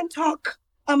we can talk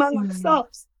among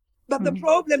ourselves, but the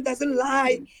problem doesn't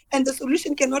lie, and the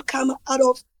solution cannot come out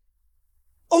of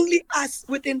only us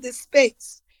within this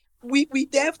space. We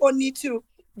therefore need to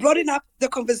broaden up the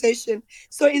conversation.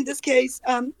 So in this case,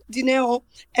 Dineo,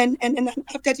 and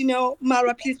after Dineo,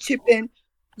 Mara, please chip in.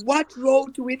 What role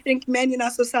do we think men in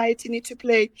our society need to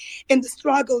play in the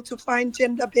struggle to find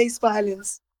gender-based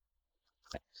violence?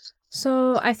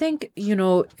 So I think,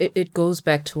 it goes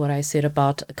back to what I said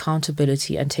about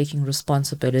accountability and taking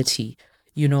responsibility,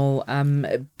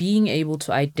 being able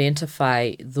to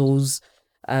identify those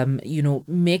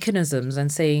mechanisms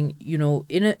and saying,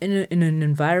 in an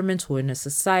environment or in a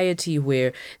society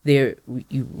where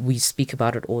we speak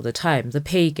about it all the time, the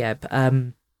pay gap,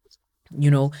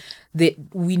 that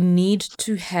we need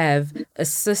to have a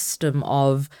system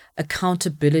of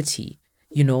accountability,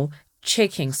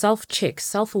 checking, self-check,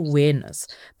 self-awareness.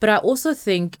 But I also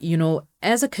think,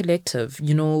 as a collective,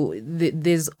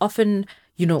 there's often,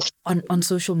 on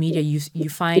social media, you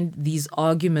find these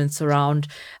arguments around,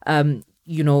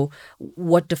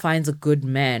 what defines a good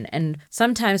man. And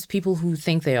sometimes people who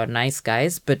think they are nice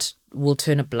guys, but will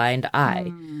turn a blind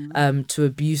eye to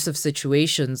abusive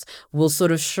situations, will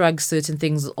sort of shrug certain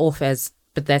things off as,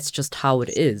 but that's just how it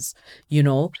is, you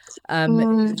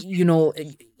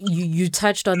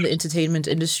touched on the entertainment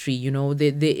industry,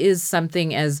 there is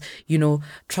something as,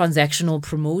 transactional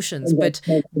promotions, but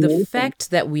the fact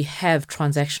that we have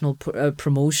transactional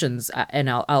promotions, and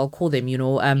I'll call them,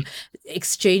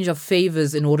 exchange of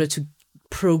favors in order to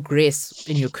progress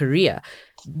in your career,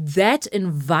 that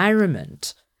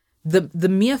environment, the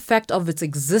mere fact of its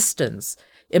existence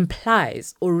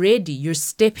implies already you're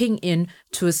stepping in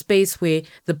to a space where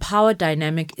the power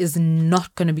dynamic is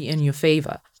not going to be in your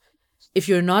favor. If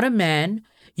you're not a man,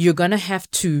 you're going to have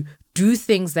to do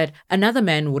things that another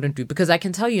man wouldn't do. Because I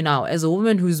can tell you now, as a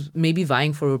woman who's maybe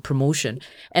vying for a promotion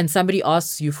and somebody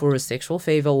asks you for a sexual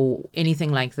favor or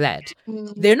anything like that,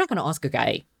 they're not going to ask a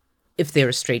guy, if they're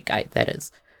a straight guy, that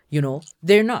is,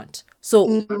 they're not.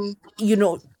 So,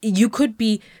 you could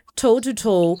be toe to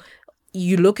toe.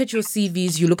 You look at your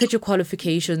CVs, you look at your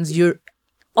qualifications, you're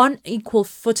on equal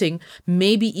footing,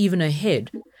 maybe even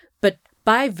ahead. But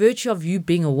by virtue of you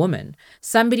being a woman,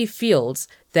 somebody feels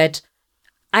that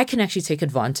I can actually take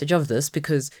advantage of this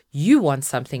because you want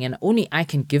something and only I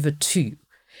can give it to you.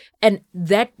 And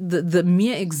that the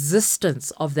mere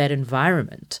existence of that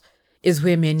environment is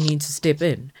where men need to step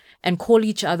in and call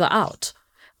each other out.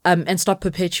 and stop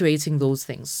perpetuating those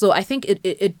things. So I think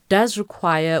it does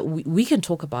require, we can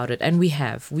talk about it, and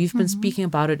we've been speaking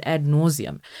about it ad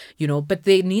nauseum, but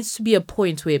there needs to be a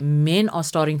point where men are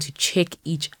starting to check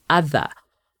each other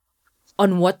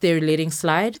on what they're letting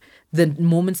slide, the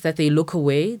moments that they look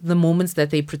away, the moments that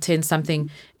they pretend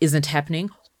something isn't happening,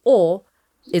 or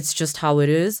it's just how it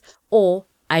is, or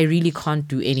I really can't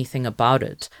do anything about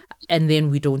it. And then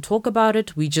we don't talk about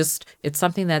it. It's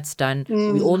something that's done.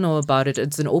 We all know about it.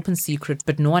 It's an open secret,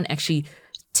 but no one actually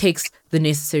takes the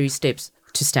necessary steps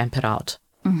to stamp it out.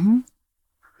 I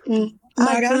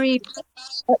Mara? agree.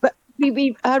 But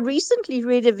I recently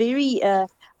read a very,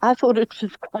 I thought it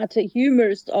was quite a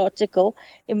humorous article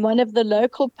in one of the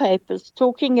local papers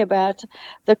talking about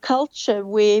the culture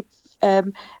where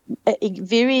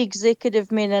very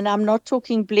executive men, and I'm not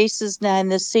talking blessers now in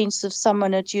the sense of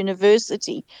someone at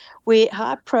university, where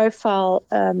high-profile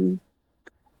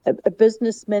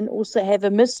businessmen also have a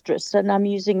mistress, and I'm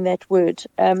using that word,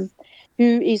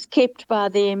 who is kept by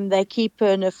them. They keep her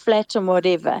in a flat and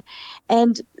whatever.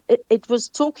 And it was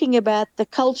talking about the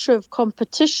culture of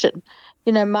competition.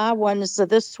 My ones are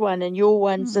this one and your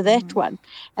ones are that one.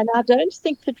 And I don't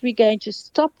think that we're going to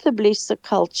stop the blesser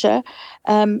culture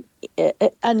at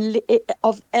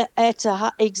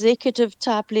a executive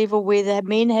type level where the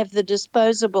men have the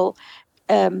disposable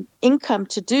income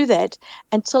to do that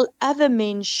until other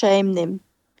men shame them.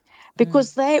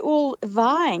 Because they're all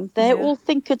vying, they all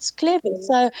think it's clever.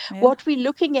 So what we're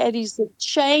looking at is the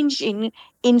change in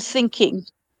thinking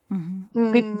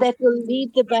that will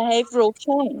lead the behavioral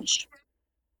change.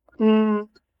 I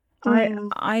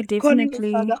Calling each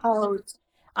definitely other out.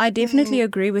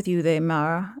 agree with you there,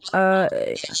 Mara.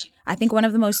 I think one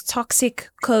of the most toxic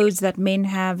codes that men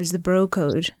have is the bro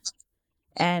code.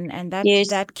 And that Yes.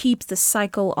 that keeps the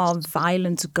cycle of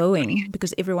violence going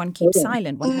because everyone keeps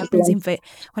silent. What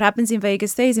happens in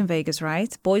Vegas stays in Vegas,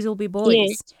 right? Boys will be boys.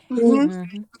 Yes.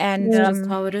 And That's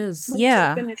how it is.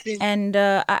 yeah, Definitely. and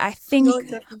I No, think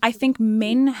definitely.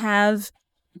 men have,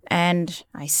 and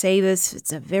I say this,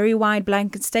 it's a very wide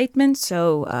blanket statement,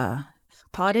 so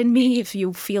pardon me if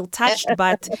you feel touched,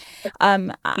 but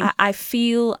I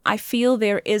feel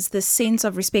there is this sense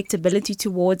of respectability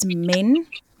towards men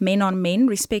on men,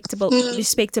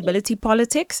 respectability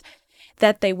politics,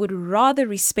 that they would rather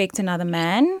respect another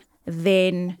man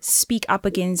than speak up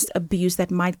against abuse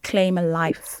that might claim a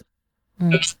life.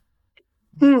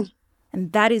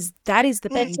 And that is the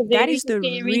That's a that very is the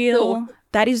scary real thought.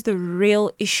 that is the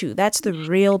real issue. That's the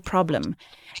real problem.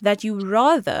 That you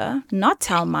rather not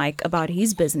tell Mike about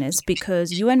his business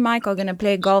because you and Mike are going to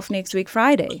play golf next week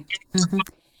Friday.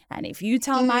 And if you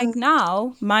tell Mike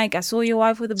now, Mike, I saw your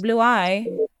wife with a blue eye,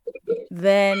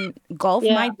 then golf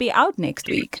might be out next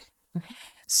week.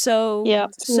 So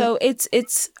it's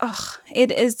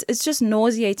just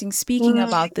nauseating speaking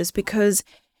about this because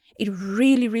it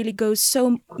really, really goes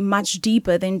so much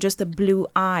deeper than just a blue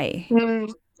eye.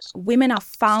 Women are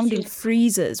found in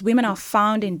freezers. Women are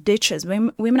found in ditches.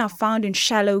 Women are found in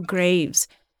shallow graves.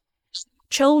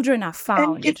 Children are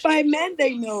found. And it's by men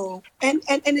they know. And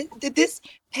this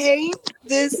pain,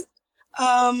 this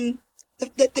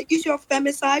the issue of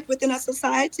femicide within our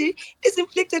society is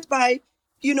inflicted by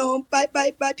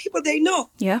by people they know.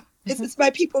 Yeah. It's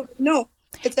by people they know.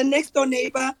 It's a next door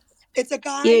neighbor. It's a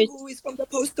guy who is from the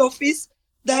post office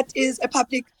that is a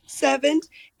public servant.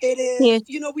 It is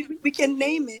we can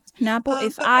name it. Napo,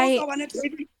 if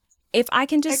I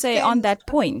can just say on that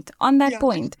point,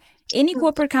 any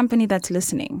corporate company that's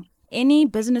listening, any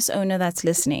business owner that's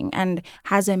listening and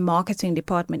has a marketing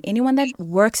department, anyone that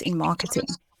works in marketing,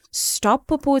 stop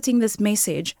purporting this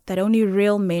message that only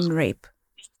real men rape.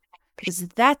 Because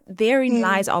therein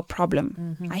lies our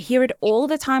problem. I hear it all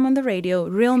the time on the radio.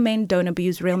 Real men don't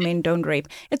abuse, real men don't rape.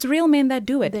 It's real men that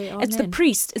do it. It's the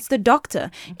priest, it's the doctor,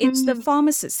 it's the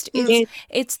pharmacist,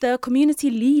 it's the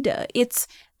community leader, it's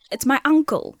my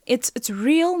uncle. It's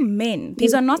real men.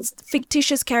 These are not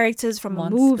fictitious characters from a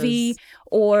movie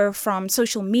or from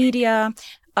social media.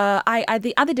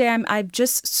 The other day I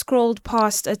just scrolled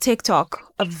past a TikTok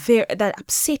that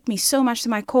upset me so much to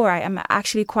my core. I am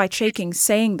actually quite shaking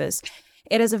saying this.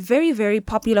 It is a very, very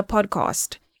popular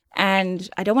podcast, and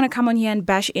I don't want to come on here and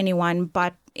bash anyone,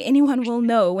 but anyone will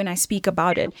know when I speak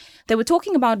about it. They were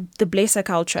talking about the blesser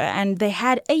culture, and they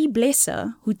had a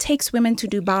blesser who takes women to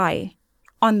Dubai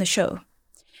on the show.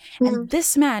 And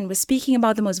this man was speaking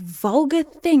about the most vulgar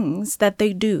things that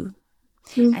they do.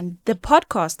 And the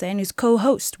podcaster and his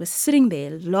co-host was sitting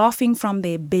there laughing from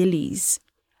their bellies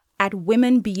at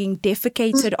women being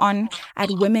defecated on, at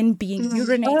women being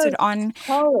urinated on.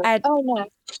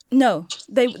 No,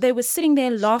 they were sitting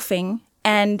there laughing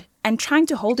and trying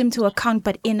to hold him to account,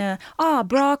 but in a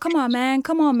bro, come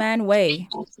on man way.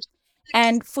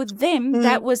 And for them,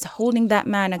 that was holding that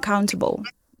man accountable.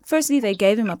 Firstly, they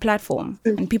gave him a platform,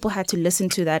 and people had to listen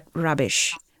to that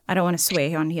rubbish. I don't want to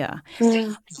swear on here,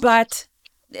 but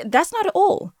that's not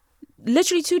all.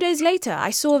 Literally 2 days later, I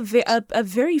saw a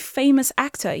very famous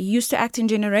actor, he used to act in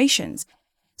Generations,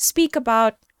 speak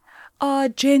about,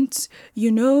 gents,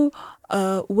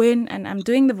 when, and I'm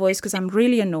doing the voice because I'm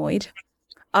really annoyed.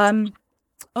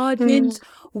 Gents,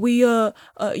 we,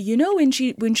 when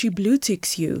she blue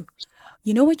ticks you,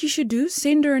 you know what you should do?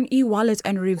 Send her an e-wallet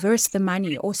and reverse the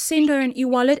money, or send her an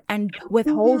e-wallet and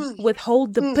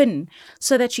withhold the pin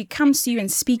so that she comes to you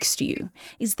and speaks to you.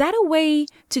 Is that a way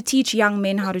to teach young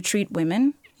men how to treat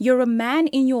women? You're a man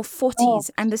in your 40s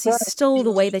and this is still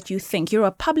the way that you think. You're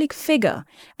a public figure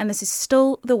and this is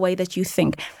still the way that you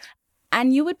think.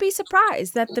 And you would be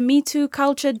surprised that the Me Too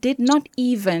culture did not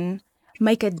even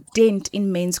make a dent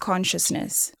in men's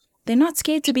consciousness. They're not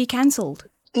scared to be cancelled.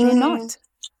 They're not.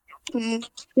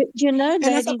 You know, And I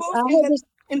ladies, suppose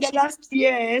in the last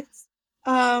years,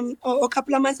 or a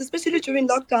couple of months, especially during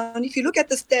lockdown, if you look at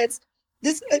the stats,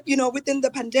 this, within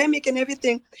the pandemic and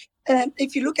everything,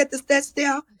 if you look at the stats, they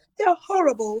are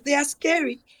horrible, they are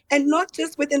scary, and not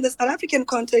just within the South African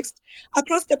context,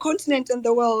 across the continent and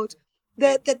the world.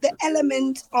 The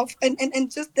element of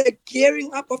and just the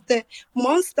gearing up of the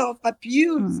monster of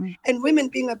abuse and women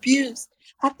being abused,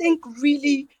 I think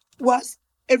really was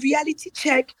a reality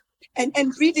check,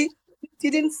 and really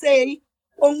didn't say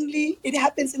only it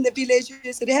happens in the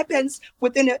villages, it happens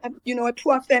within a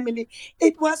poor family.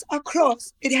 It was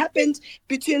across. It happened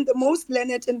between the most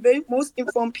learned and most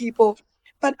informed people.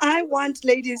 But I want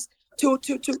ladies to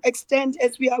extend,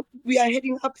 as we are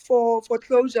heading up for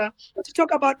closure, to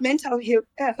talk about mental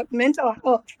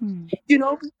health.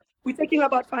 We're talking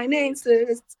about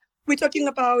finances, we're talking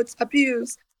about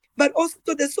abuse, but also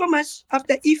there's so much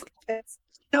after effects.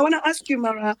 Now, I want to ask you,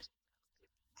 Mara,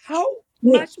 how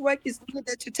much work is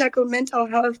needed to tackle mental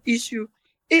health issue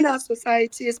in our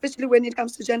society, especially when it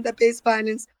comes to gender-based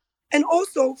violence, and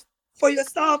also for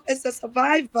yourself as a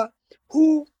survivor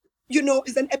who,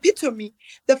 is an epitome.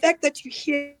 The fact that you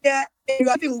hear and you're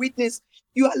having witness,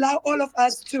 you allow all of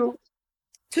us to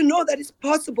know that it's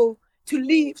possible to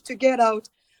leave, to get out.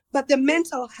 But the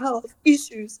mental health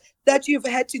issues that you've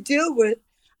had to deal with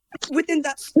within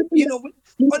that,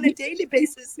 on a daily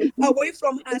basis, away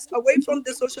from us, away from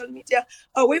the social media,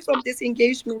 away from this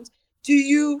engagement,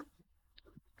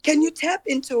 can you tap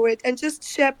into it and just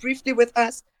share briefly with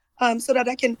us, so that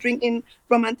I can bring in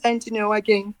Ramantha and Dineo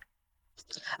again?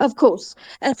 Of course.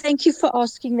 Thank you for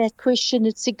asking that question.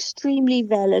 It's extremely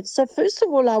valid. So first of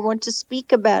all, I want to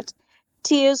speak about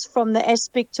tears from the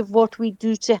aspect of what we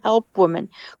do to help women,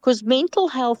 because mental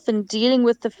health and dealing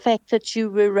with the fact that you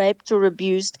were raped or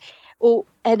abused,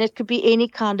 and it could be any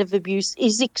kind of abuse,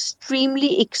 is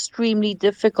extremely, extremely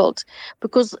difficult,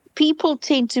 because people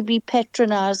tend to be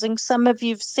patronizing. Some of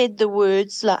you've said the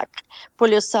words like pull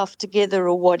yourself together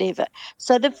or whatever.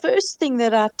 So the first thing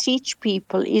that I teach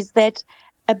people is that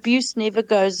abuse never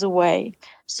goes away.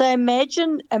 So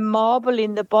imagine a marble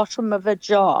in the bottom of a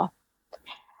jar.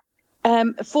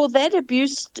 For that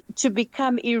abuse to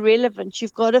become irrelevant,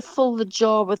 you've got to fill the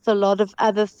jar with a lot of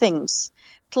other things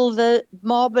till the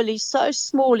marble is so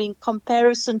small in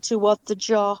comparison to what the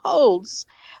jar holds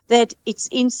that it's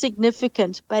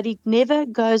insignificant, but it never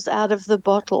goes out of the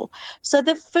bottle. So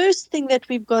the first thing that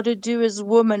we've got to do as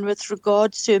women with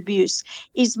regards to abuse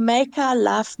is make our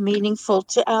life meaningful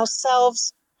to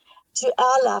ourselves, to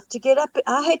our life, to get up.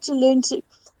 I had to learn to,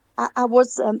 I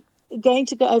was going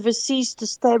to go overseas to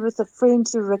stay with a friend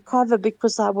to recover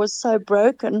because I was so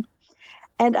broken.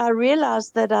 And I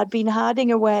realized that I'd been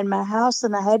hiding away in my house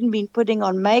and I hadn't been putting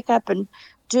on makeup and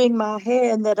doing my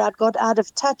hair, and that I'd got out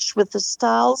of touch with the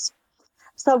styles.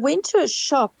 So I went to a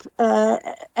shop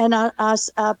and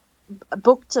I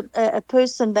booked a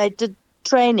person. They did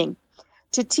training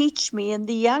to teach me. And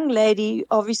the young lady,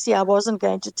 obviously I wasn't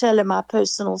going to tell her my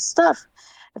personal stuff,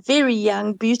 a very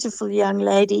young, beautiful young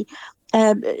lady.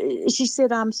 She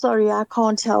said, "I'm sorry, I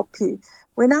can't help you."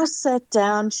 When I sat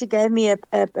down, she gave me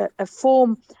a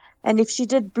form, and if she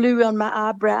did blue on my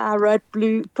eyebrow, I wrote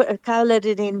blue, colored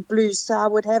it in blue, so I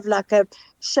would have like a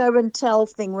show and tell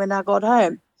thing when I got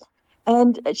home.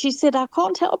 And she said, "I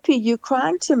can't help you. You're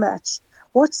crying too much.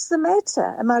 What's the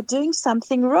matter? Am I doing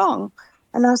something wrong?"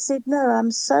 And I said, "No,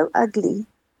 I'm so ugly.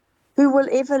 Who will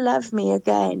ever love me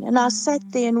again?" And I sat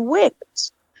there and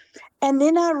wept. And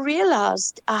then I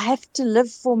realized I have to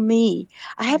live for me.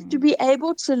 I have to be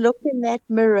able to look in that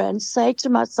mirror and say to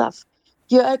myself,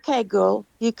 You're okay, girl.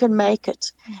 You can make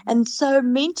it. And so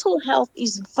mental health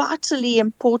is vitally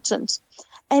important.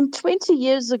 And 20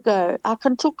 years ago, I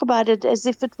can talk about it as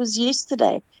if it was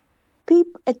yesterday.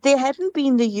 There hadn't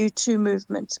been the U2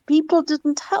 movement. People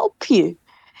didn't help you.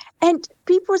 And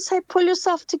people would say, pull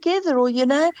yourself together, or,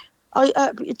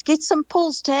 get some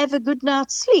pills to have a good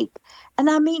night's sleep. And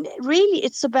I mean, really,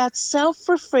 it's about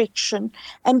self-reflection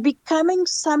and becoming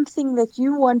something that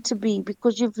you want to be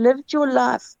because you've lived your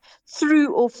life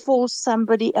through or for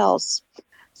somebody else.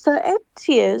 So at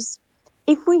Tears,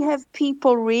 if we have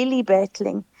people really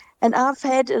battling, and I've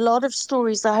had a lot of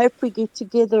stories, I hope we get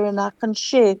together and I can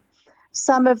share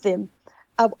some of them.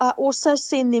 I also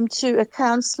send them to a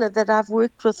counselor that I've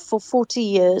worked with for 40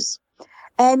 years.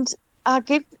 And I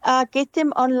get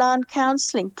them online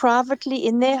counseling privately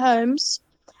in their homes.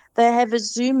 They have a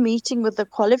Zoom meeting with a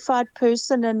qualified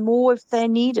person and more if they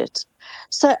need it.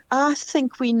 So I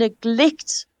think we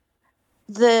neglect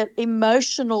the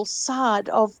emotional side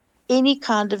of any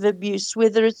kind of abuse,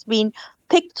 whether it's been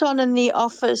picked on in the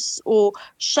office or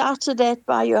shouted at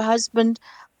by your husband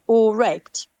or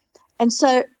raped. And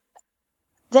so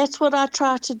that's what I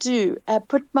try to do. I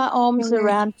put my arms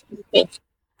around people.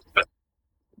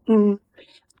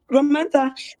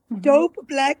 Ramantha, Dope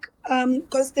Black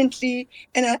constantly,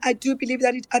 and I do believe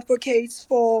that it advocates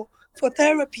for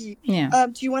therapy. Yeah.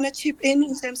 Do you want to chip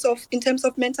in terms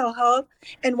of mental health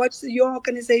and what your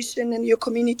organization and your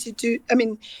community do? I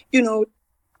mean,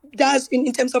 does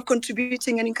in terms of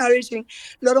contributing and encouraging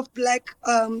a lot of Black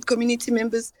community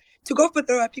members to go for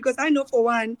therapy? Because I know, for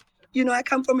one, I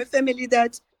come from a family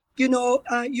that,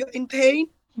 you're in pain,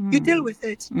 you deal with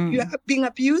it. You are being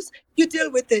abused, you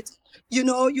deal with it. You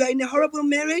are in a horrible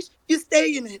marriage, you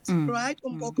stay in it, right?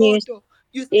 Yes.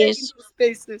 You stay Yes. in those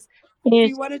spaces. Do Yes.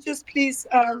 you want to just please,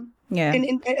 Yeah.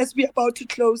 as we're about to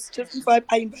close, just before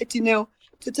I invite Dineo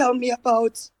to tell me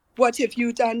about what have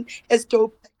you done as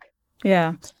Dope?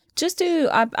 Yeah. Just to,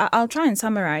 I'll try and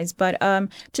summarize, but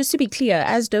just to be clear,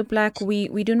 as Dope Black,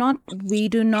 we do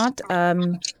not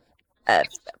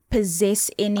possess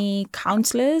any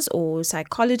counselors or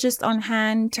psychologists on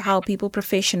hand to help people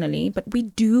professionally, but we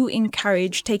do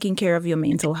encourage taking care of your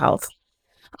mental health.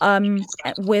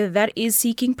 Whether that is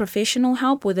seeking professional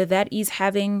help, whether that is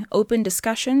having open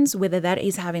discussions, whether that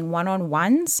is having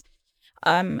one-on-ones.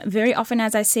 Very often,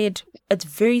 as I said, it's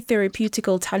very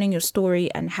therapeutical telling your story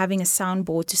and having a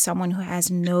soundboard to someone who has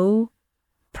no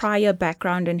prior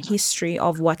background and history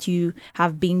of what you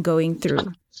have been going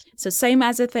through. So same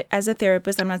as a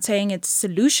therapist, I'm not saying it's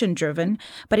solution driven,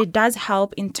 but it does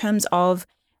help in terms of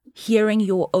hearing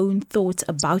your own thoughts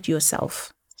about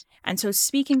yourself. And so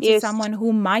speaking to Yes. someone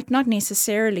who might not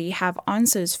necessarily have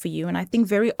answers for you. And I think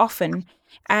very often,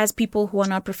 as people who are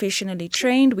not professionally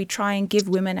trained, we try and give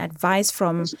women advice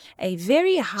from a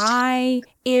very high,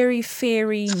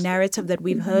 airy-fairy narrative that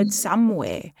we've heard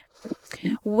somewhere,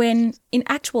 when in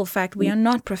actual fact, we are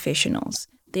not professionals.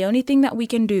 The only thing that we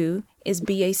can do is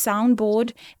be a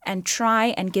soundboard and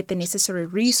try and get the necessary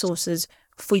resources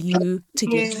for you to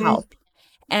get help.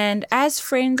 And as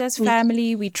friends, as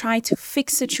family, we try to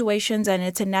fix situations, and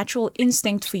it's a natural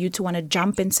instinct for you to want to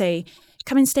jump and say,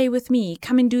 come and stay with me,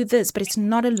 come and do this, but it's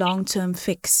not a long-term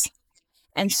fix.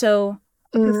 And so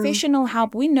professional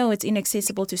help, we know it's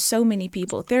inaccessible to so many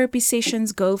people. Therapy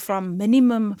sessions go from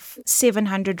minimum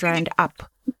 700 Rand up.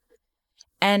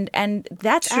 And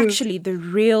that's True. actually the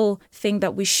real thing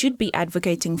that we should be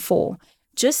advocating for.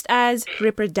 Just as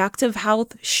reproductive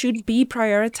health should be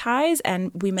prioritized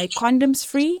and we make condoms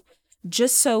free,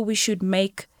 just so we should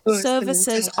make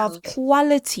services of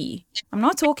quality. I'm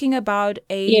not talking about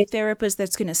a therapist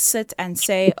that's going to sit and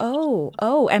say,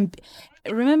 and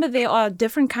remember, there are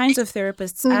different kinds of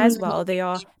therapists as well. There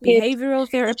are behavioral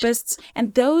therapists,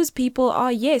 and those people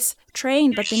are, yes,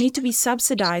 trained, but they need to be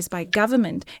subsidized by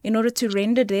government in order to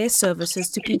render their services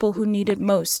to people who need it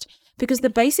most. Because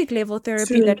the basic level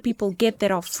therapy that people get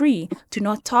that are free do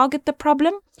not target the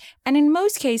problem. And in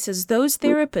most cases, those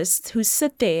therapists who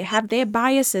sit there have their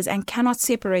biases and cannot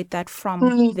separate that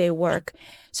from their work.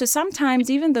 So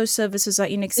sometimes even those services are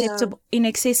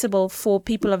inaccessible for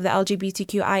people of the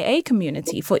LGBTQIA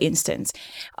community, for instance.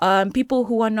 People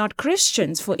who are not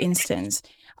Christians, for instance.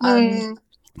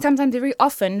 Sometimes, very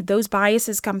often, those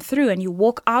biases come through and you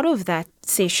walk out of that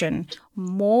session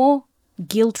more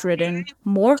guilt-ridden,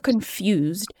 more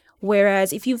confused.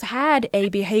 Whereas if you've had a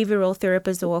behavioral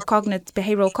therapist or a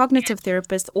behavioral cognitive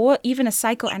therapist or even a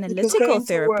psychoanalytical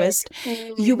therapist,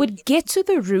 you would get to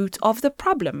the root of the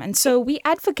problem. And so we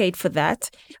advocate for that,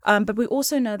 but we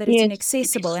also know that it's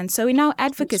inaccessible. And so in our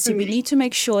advocacy, we need to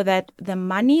make sure that the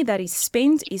money that is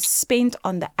spent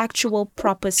on the actual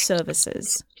proper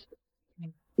services.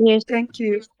 Yes. Thank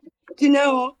you.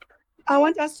 I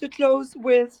want us to close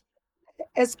with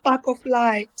a spark of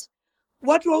light.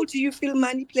 What role do you feel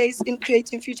money plays in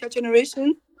creating future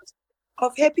generations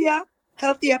of happier,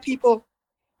 healthier people?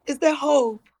 Is there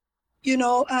hope?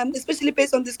 Especially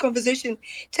based on this conversation,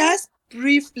 just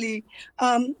briefly,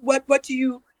 what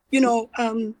do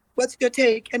what's your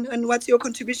take and what's your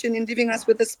contribution in leaving us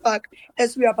with a spark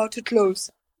as we're about to close?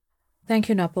 Thank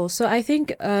you, Napo. So I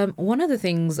think one of the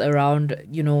things around,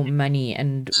 money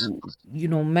and,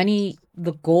 money,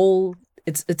 the goal,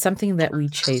 it's something that we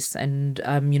chase, and,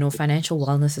 financial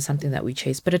wellness is something that we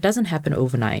chase, but it doesn't happen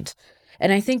overnight.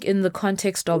 And I think in the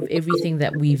context of everything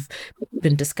that we've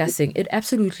been discussing, it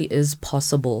absolutely is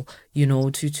possible,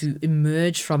 to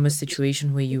emerge from a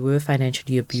situation where you were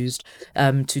financially abused,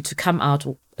 to come out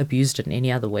abused in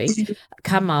any other way,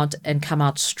 come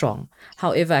out strong.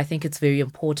 However, I think it's very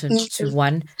important to,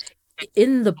 one,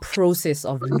 in the process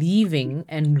of leaving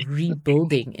and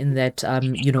rebuilding in that,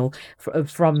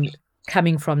 from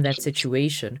coming from that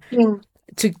situation,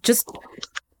 to just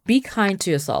be kind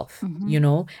to yourself,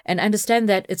 and understand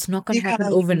that it's not going to happen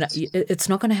overnight. It's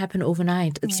not going to happen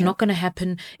overnight. It's not going to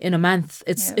happen in a month.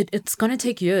 It's going to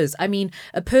take years. I mean,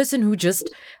 a person who just,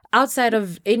 outside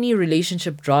of any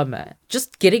relationship drama,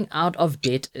 just getting out of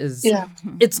debt is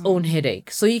its own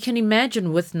headache. So you can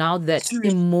imagine with now that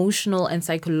emotional and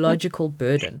psychological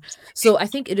burden. So I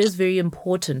think it is very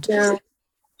important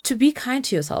to be kind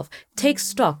to yourself. Take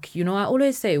stock. I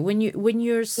always say, when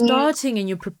you're starting and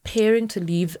you're preparing to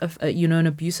leave an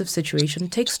abusive situation,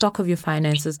 take stock of your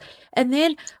finances, and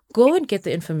then go and get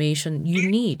the information you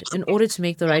need in order to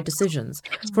make the right decisions.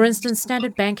 For instance,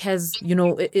 Standard Bank has,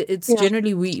 it's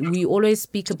generally, we always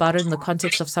speak about it in the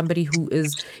context of somebody who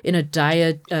is in a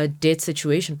dire debt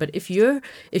situation. But if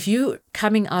you're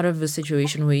coming out of a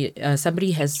situation where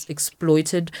somebody has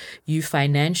exploited you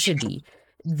financially,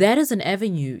 that is an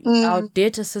avenue. Our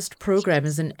debt assist program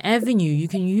is an avenue you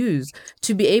can use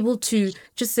to be able to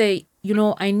just say,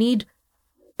 I need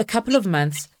a couple of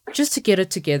months just to get it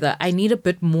together. I need a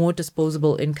bit more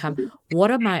disposable income.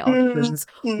 What are my options?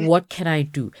 What can I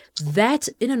do? That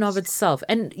in and of itself.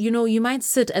 And, you might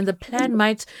sit and the plan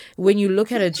might, when you look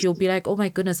at it, you'll be like, oh my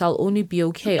goodness, I'll only be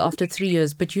okay after 3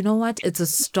 years. But you know what? It's a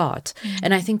start.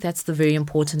 And I think that's the very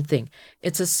important thing.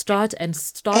 It's a start, and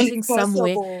starting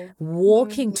somewhere,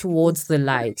 walking towards the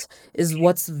light is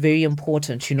what's very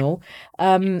important,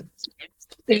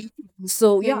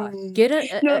 So get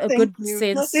a good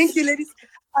sense. No, thank you, ladies.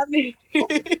 I mean,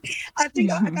 I think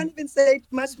I can't even say it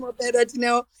much more better,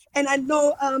 And I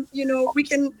know, we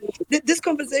can. This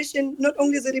conversation, not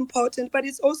only is it important, but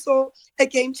it's also a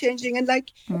game changing, and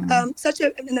such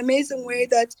an amazing way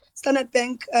that Standard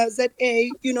Bank ZA,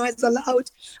 has allowed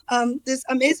this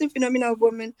amazing, phenomenal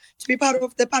woman to be part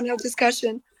of the panel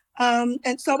discussion.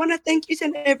 And so I want to thank each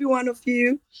and every one of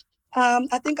you.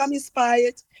 I think I'm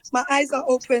inspired. My eyes are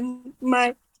open.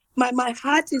 My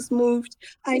heart is moved.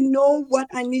 I know what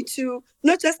I need to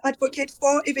not just advocate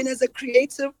for, even as a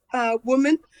creative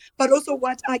woman, but also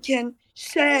what I can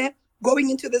share going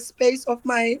into the space of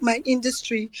my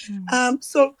industry.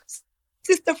 So,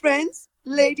 sister friends,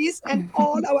 ladies, and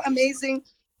all our amazing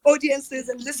audiences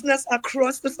and listeners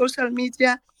across the social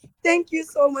media, thank you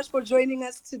so much for joining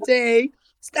us today.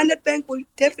 Standard Bank will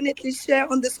definitely share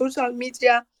on the social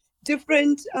media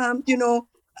different,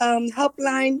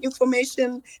 helpline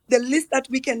information, the list that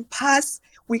we can pass,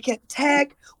 we can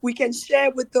tag, we can share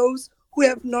with those who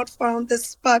have not found the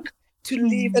spark to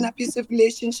leave an abusive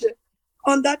relationship.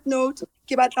 On that note,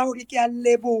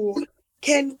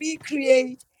 can we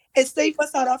create a safer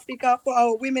South Africa for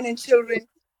our women and children?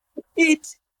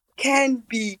 It can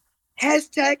be.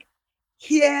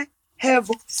 #Hear Her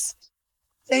Voice.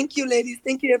 Thank you, ladies.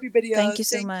 Thank you, everybody else. Thank you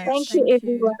so much. Thank you,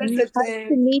 everyone. Hope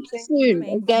to meet soon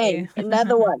again.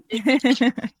 Another one.